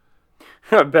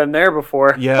 I've been there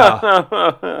before.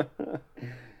 Yeah.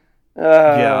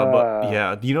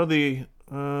 Yeah. Do you know the...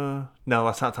 no,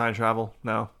 that's not time travel.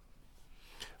 No.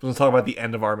 I was going to talk about the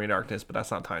end of Army of Darkness, but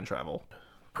that's not time travel.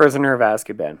 Prisoner of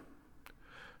Azkaban.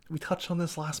 We touched on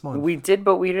this last month. We did,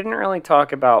 but we didn't really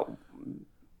talk about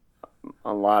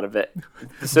a lot of it.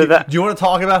 So do you want to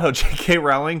talk about how J.K.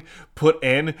 Rowling put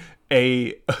in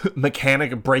a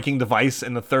mechanic braking device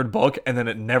in the third book, and then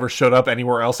it never showed up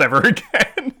anywhere else ever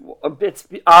again? It's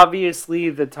obviously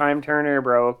the time turner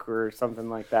broke or something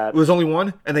like that. It was only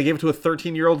one, and they gave it to a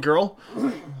 13-year-old girl?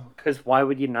 Because why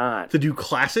would you not? To do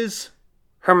classes?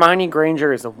 Hermione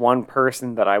Granger is the one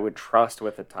person that I would trust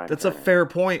with a time That's turner. a fair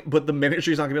point, but the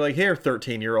ministry's not going to be like, here,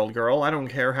 13-year-old girl, I don't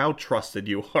care how trusted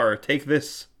you are. Take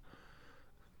this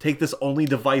only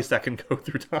device that can go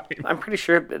through time. I'm pretty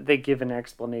sure that they give an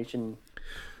explanation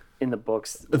in the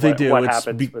books. They do. What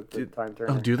happens with the time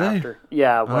turner. Oh, do they? After.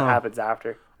 Yeah, what happens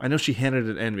after. I know she handed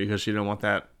it in because she didn't want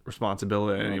that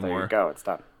responsibility anymore. There you go. It's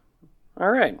done. All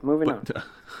right, moving on.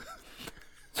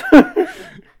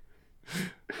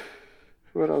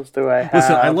 What else do I have?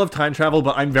 Listen, I love time travel,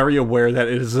 but I'm very aware that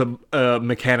it is a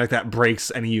mechanic that breaks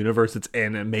any universe it's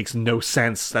in. It makes no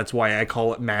sense. That's why I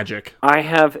call it magic. I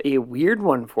have a weird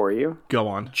one for you. Go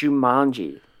on.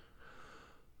 Jumanji.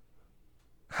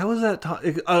 How is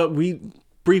that? We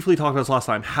briefly talked about this last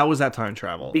time. How is that time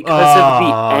travel? Because of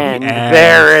the end.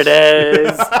 There it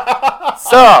is.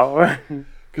 So.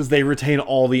 Because they retain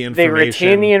all the information. They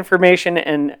retain the information,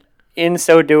 and in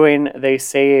so doing, they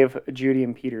save Judy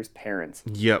and Peter's parents.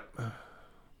 Yep.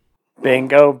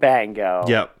 Bingo, bango.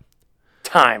 Yep.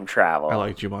 Time travel. I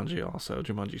like Jumanji also.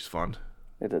 Jumanji's fun.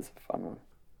 It is a fun one.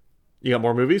 You got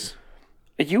more movies?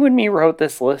 You and me wrote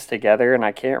this list together, and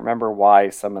I can't remember why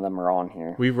some of them are on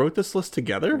here. We wrote this list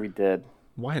together? We did.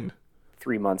 When?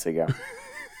 3 months ago.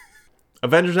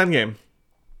 Avengers Endgame.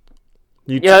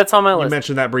 Yeah, that's on my list. You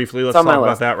mentioned that briefly. Let's talk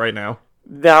about that right now.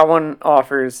 That one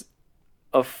offers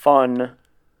a fun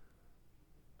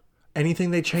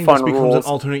Anything they change fun becomes rules.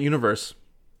 an alternate universe.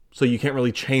 So you can't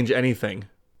really change anything.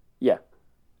 Yeah.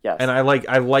 Yes. And I like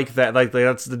that. Like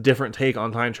that's the different take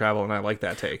on time travel, and I like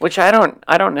that take. Which I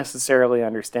don't necessarily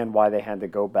understand why they had to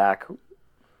go back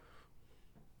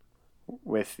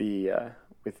with the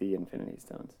Infinity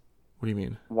Stones. What do you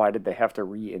mean? Why did they have to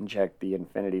re-inject the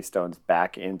Infinity Stones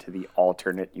back into the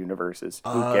alternate universes?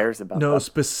 Who cares about that? No,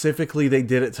 specifically they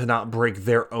did it to not break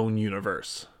their own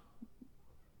universe.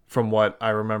 From what I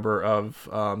remember of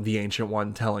the Ancient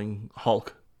One telling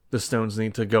Hulk, the stones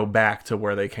need to go back to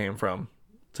where they came from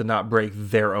to not break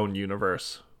their own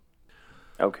universe.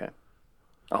 Okay.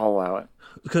 I'll allow it.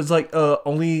 Because, like,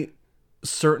 only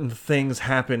certain things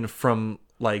happen from,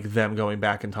 like, them going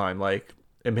back in time. Like,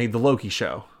 it made the Loki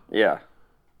show. Yeah.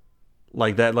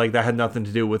 Like, that had nothing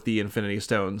to do with the Infinity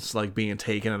Stones, like, being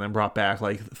taken and then brought back.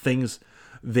 Like, things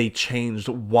they changed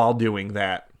while doing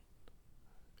that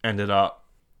ended up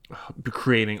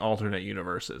creating alternate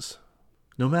universes.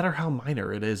 No matter how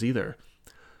minor it is either.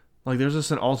 Like, there's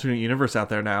just an alternate universe out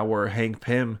there now where Hank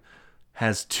Pym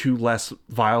has 2 less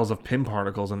vials of Pym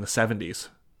particles in the 70s.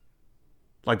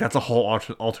 Like, that's a whole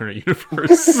alternate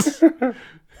universe.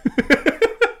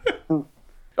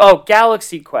 Oh,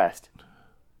 Galaxy Quest.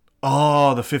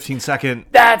 Oh, the 15-second...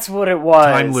 That's what it was.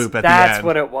 Time loop at the end. That's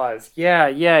what it was.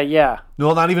 Yeah.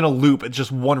 No, not even a loop. It's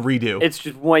just one redo. It's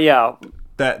just one, yeah.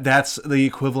 That's the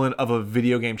equivalent of a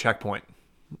video game checkpoint,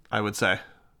 I would say.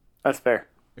 That's fair.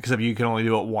 Except you can only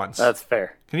do it once. That's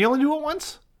fair. Can you only do it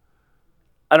once?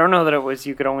 I don't know that it was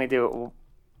you could only do it...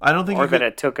 I don't think or that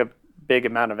it took a big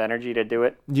amount of energy to do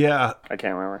it. Yeah. I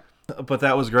can't remember. But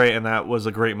that was great, and that was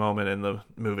a great moment in the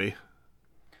movie.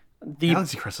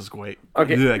 Galaxy Quest is great.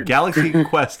 Okay. Yeah, Galaxy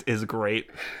Quest is great.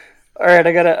 All right,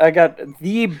 I got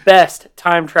the best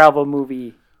time travel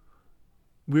movie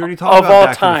We already talked of about all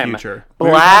Back time. to the Future.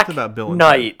 Black about Bill and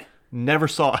Knight. Ted. Never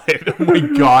saw it. Oh my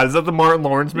god, is that the Martin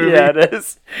Lawrence movie? Yeah, it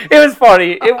is. It was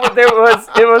funny. It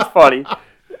was funny.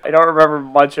 I don't remember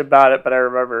much about it, but I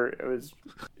remember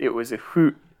it was a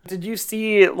hoot. Did you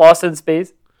see Lost in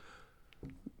Space?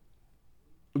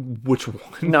 Which one?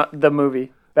 No, the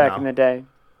movie back in the day.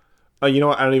 You know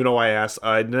what? I don't even know why I asked.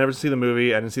 I never see the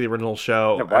movie. I didn't see the original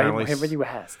show. No, why would you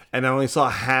ask? And I only saw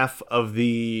half of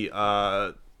the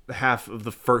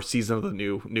first season of the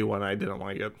new one. I didn't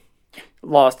like it.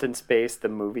 Lost in Space, the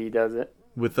movie does it.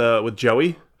 With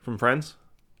Joey from Friends?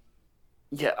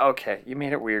 Yeah, okay. You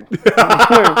made it weird.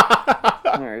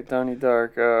 Alright, Donnie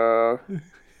Darko.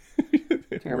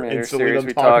 Terminator series,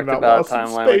 we talked about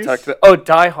timeline, we talked about... Oh,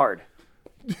 Die Hard.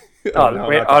 That's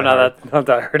not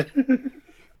Die Hard.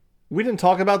 We didn't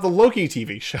talk about the Loki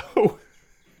TV show.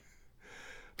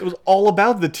 It was all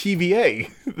about the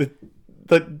TVA,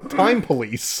 the Time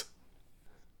Police.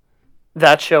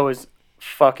 That show is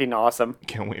fucking awesome.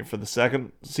 Can't wait for the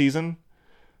second season.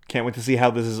 Can't wait to see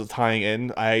how this is tying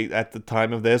in. At the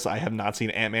time of this, I have not seen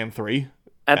Ant-Man 3.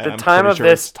 At the time of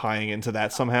this, it's tying into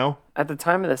that somehow. At the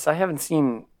time of this, I haven't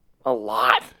seen a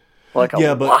lot.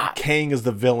 But Kang is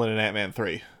the villain in Ant-Man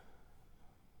 3.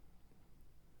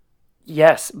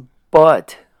 Yes,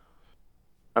 but...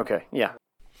 Okay, yeah.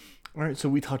 Alright, so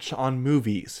we touched on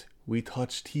movies. We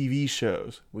touched TV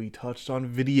shows. We touched on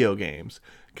video games.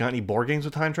 Got any board games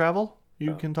with time travel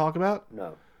you can talk about?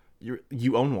 No.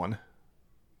 You own one.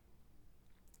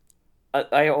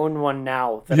 I own one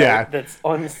now. That's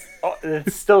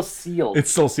still sealed.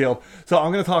 It's still sealed. So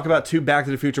I'm going to talk about 2 Back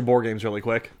to the Future board games really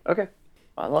quick. Okay.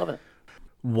 I love it.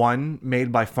 One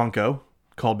made by Funko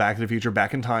called Back to the Future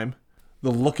Back in Time.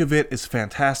 The look of it is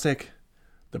fantastic.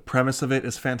 The premise of it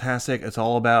is fantastic. It's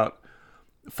all about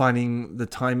finding the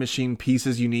time machine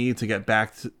pieces you need to get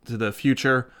back to the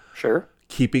future. Sure.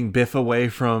 Keeping Biff away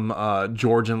from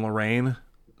George and Lorraine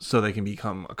so they can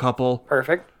become a couple.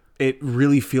 Perfect. It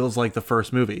really feels like the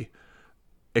first movie,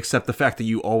 except the fact that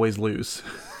you always lose.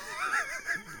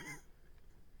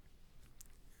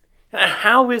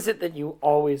 How is it that you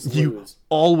always lose? You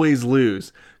always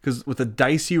lose. Because with the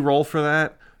dice you roll for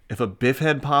that, if a Biff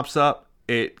head pops up,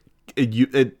 it's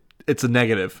a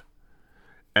negative.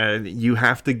 And you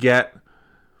have to get...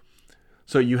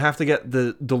 So you have to get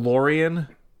the DeLorean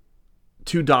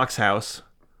to Doc's house,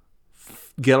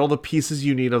 get all the pieces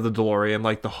you need of the DeLorean,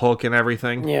 like the hook and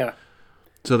everything. Yeah.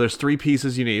 So there's 3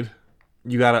 pieces you need.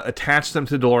 You got to attach them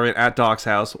to DeLorean at Doc's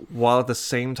house, while at the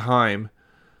same time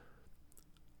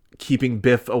keeping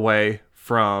Biff away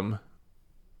from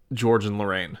George and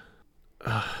Lorraine.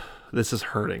 This is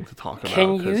hurting to talk about.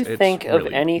 Can you think of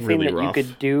anything that rough. you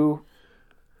could do?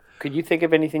 Could you think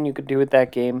of anything you could do with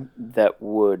that game that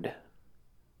would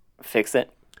fix it?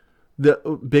 The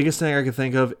biggest thing I could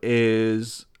think of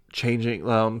is changing.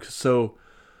 So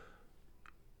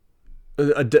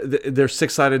They're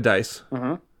 6-sided dice.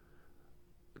 Mm-hmm.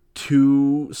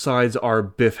 2 sides are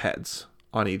biff heads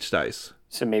on each dice.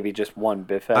 So maybe just one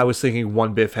biff head? I was thinking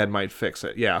one biff head might fix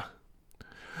it, yeah.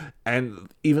 And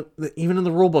even in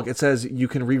the rule book, it says you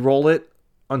can re-roll it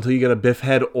until you get a biff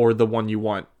head or the one you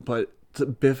want. But the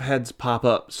biff heads pop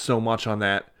up so much on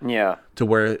that. Yeah. To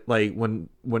where, like, when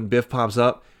Biff pops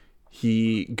up,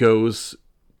 he goes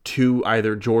to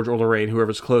either George or Lorraine,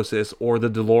 whoever's closest, or the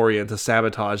DeLorean to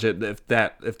sabotage it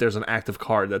if there's an active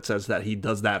card that says that he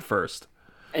does that first.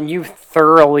 And you've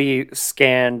thoroughly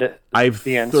scanned the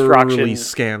instructions. Thoroughly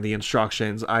scanned the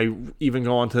instructions. I even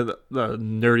go onto the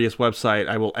nerdiest website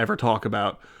I will ever talk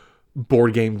about,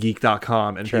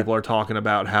 BoardGameGeek.com, and people are talking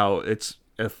about how it's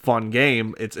a fun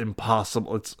game. It's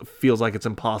impossible. It feels like it's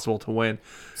impossible to win.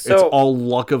 So, it's all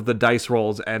luck of the dice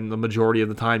rolls, and the majority of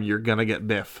the time you're gonna get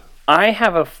biff. I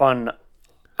have a fun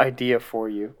idea for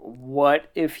you.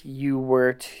 What if you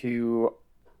were to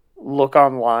look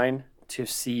online to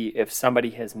see if somebody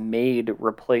has made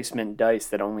replacement dice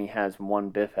that only has one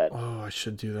biff head? Oh, I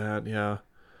should do that, yeah.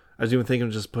 I was even thinking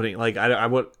of just putting, like, I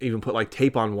would even put, like,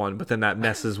 tape on one, but then that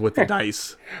messes with the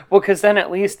dice. Well, because then at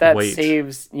least that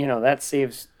saves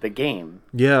the game.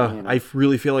 Yeah, I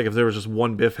really feel like if there was just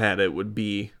one biff head, it would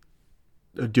be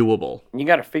doable. You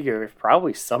got to figure there's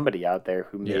probably somebody out there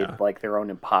who made, like, their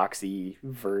own epoxy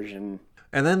version.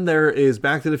 And then there is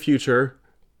Back to the Future,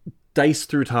 Dice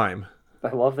Through Time. I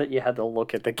love that you had to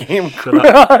look at the game.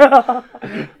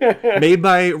 Made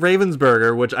by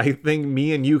Ravensburger, which I think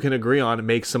me and you can agree on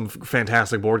makes some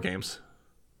fantastic board games.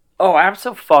 Oh,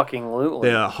 abso-fucking-lutely.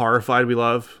 Yeah, Horrified we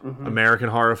love. Mm-hmm. American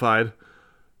Horrified.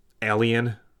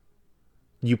 Alien.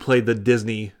 You played the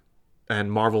Disney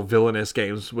and Marvel villainous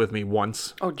games with me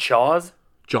once. Oh, Jaws?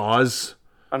 Jaws.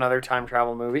 Another time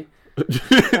travel movie.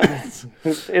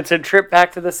 It's a trip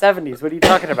back to the 70s. What are you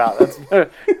talking about?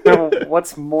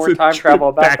 What's more time travel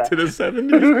about back to the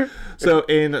 70s? So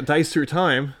in Dice Through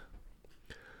Time,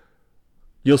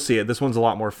 you'll see it. This one's a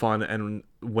lot more fun and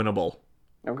winnable.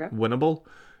 Okay. Winnable.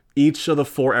 Each of the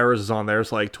 4 eras is on there.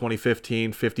 It's like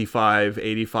 2015, 55,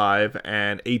 85,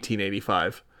 and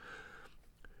 1885.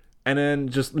 And then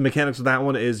just the mechanics of that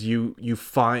one is you do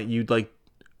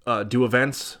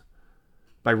events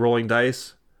by rolling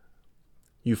dice.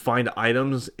 You find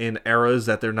items in eras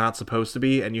that they're not supposed to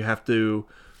be, and you have to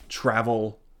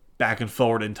travel back and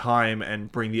forward in time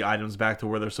and bring the items back to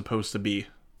where they're supposed to be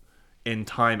in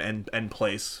time and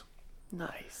place.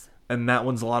 Nice. And that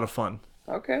one's a lot of fun.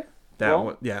 Okay. That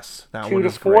one is great. 2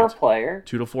 to 4 player.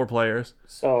 2 to 4 players.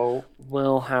 So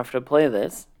we'll have to play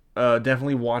this.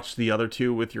 Definitely watch the other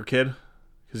 2 with your kid,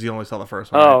 because you only saw the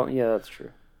first one. Oh, right? Yeah, that's true.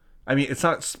 I mean, it's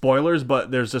not spoilers, but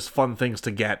there's just fun things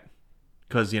to get.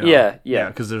 Because,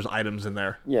 because there's items in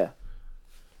there. Yeah.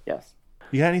 Yes.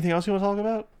 You got anything else you want to talk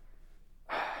about?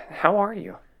 How are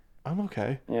you? I'm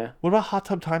okay. Yeah. What about Hot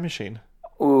Tub Time Machine?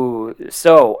 Ooh,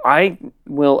 so I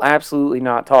will absolutely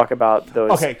not talk about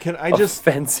those. Okay, can I just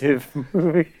offensive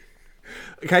movies?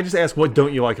 Can I just ask, what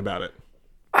don't you like about it?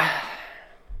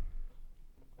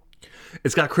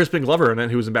 It's got Crispin Glover in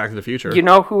it, who was in Back to the Future. You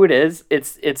know who it is?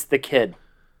 It's the kid.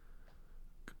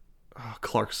 Oh,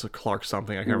 Clark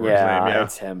something. I can't remember his name. Yeah,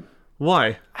 it's him.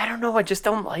 Why? I don't know. I just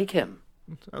don't like him.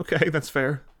 Okay, that's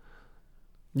fair.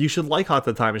 You should like Hot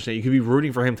Tub Time Machine. You could be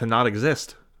rooting for him to not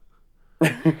exist.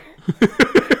 That's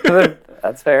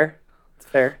fair. That's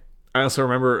fair. I also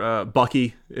remember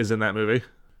Bucky is in that movie.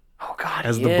 Oh, God,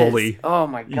 as the bully. Oh,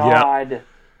 my God. Yep.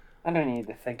 I don't need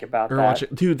to think about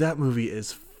that. Dude, that movie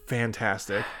is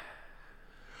fantastic.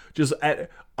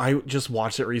 I just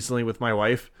watched it recently with my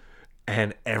wife,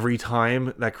 and every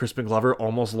time that Crispin Glover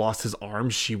almost lost his arm,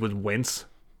 she would wince.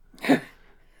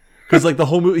 Because like the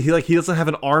whole movie, he doesn't have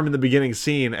an arm in the beginning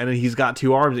scene, and then he's got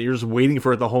 2 arms, and you're just waiting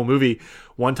for it the whole movie.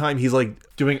 One time he's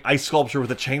like doing ice sculpture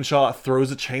with a chainsaw,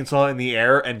 throws a chainsaw in the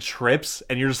air and trips,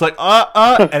 and you're just like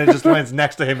and it just lands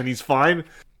next to him, and he's fine.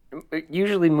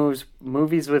 Usually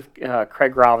movies with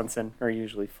Craig Robinson are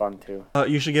usually fun too.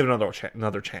 You should give it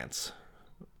another chance.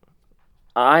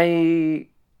 I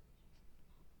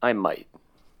might.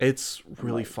 It's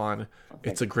really fun. Okay.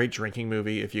 It's a great drinking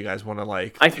movie if you guys want to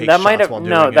take that shots might have, while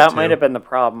doing no, it. that might have been the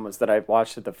problem, was that I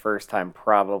watched it the first time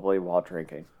probably while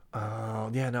drinking. Oh,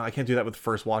 yeah, no, I can't do that with the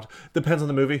first watch. Depends on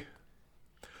the movie.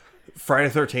 Friday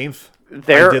the 13th,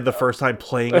 I did the first time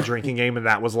playing a drinking game, and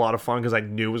that was a lot of fun because I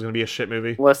knew it was going to be a shit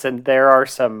movie. Listen, there are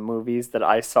some movies that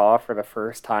I saw for the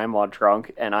first time while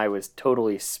drunk, and I was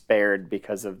totally spared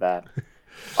because of that.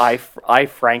 I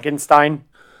Frankenstein.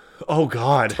 Oh,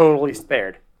 God. Totally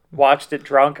spared. watched it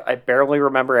drunk. I barely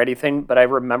remember anything, but I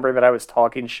remember that I was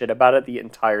talking shit about it the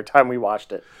entire time we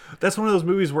watched it. That's one of those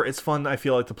movies where it's fun, I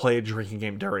feel like, to play a drinking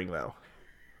game during, though.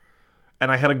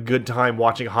 And I had a good time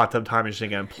watching Hot Tub Time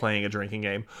Machine and playing a drinking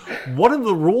game. One of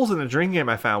the rules in a drinking game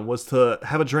I found was to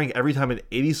have a drink every time an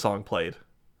 80s song played.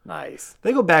 Nice.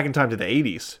 They go back in time to the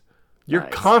 80s. You're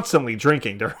constantly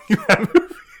drinking during that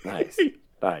movie.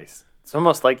 Nice. It's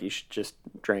almost like you should just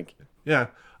drink. Yeah,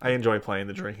 I enjoy playing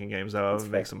the drinking games, though. It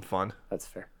makes them fun. That's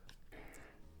fair.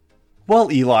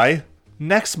 Well, Eli,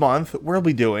 next month we'll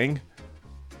be doing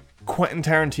Quentin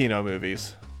Tarantino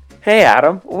movies. Hey,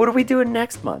 Adam, what are we doing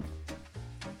next month?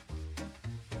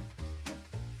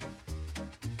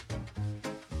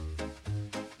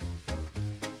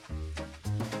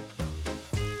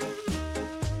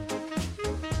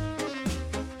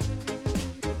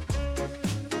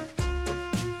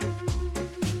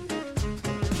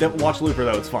 Watch Looper,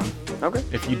 though. It's fun. Okay.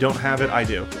 If you don't have it, I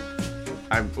do.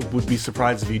 I would be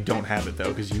surprised if you don't have it, though,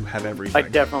 because you have everything. I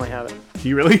definitely have it. Do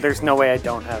you really? There's no way I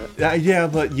don't have it. Yeah,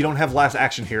 but you don't have Last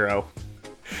Action Hero.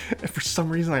 For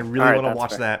some reason, I really want to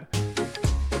watch that.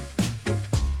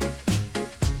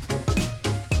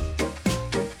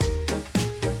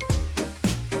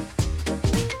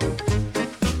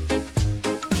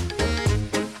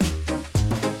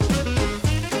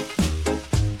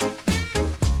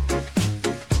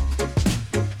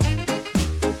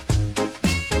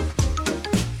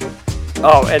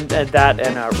 Oh, and that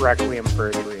and Requiem for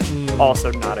a Dream.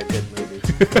 Also not a good movie.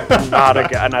 Not a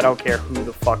good, and I don't care who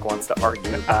the fuck wants to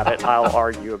argue about it. I'll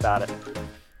argue about it.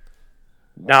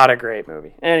 Not a great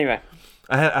movie. Anyway.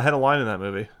 I had a line in that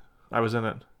movie. I was in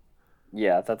it.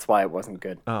 Yeah, that's why it wasn't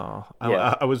good. Oh,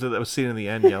 yeah. I was seen in the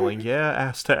end yelling, "Yeah,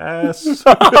 ass to ass."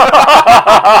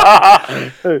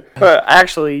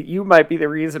 Actually, you might be the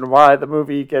reason why the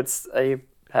movie gets a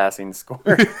passing score.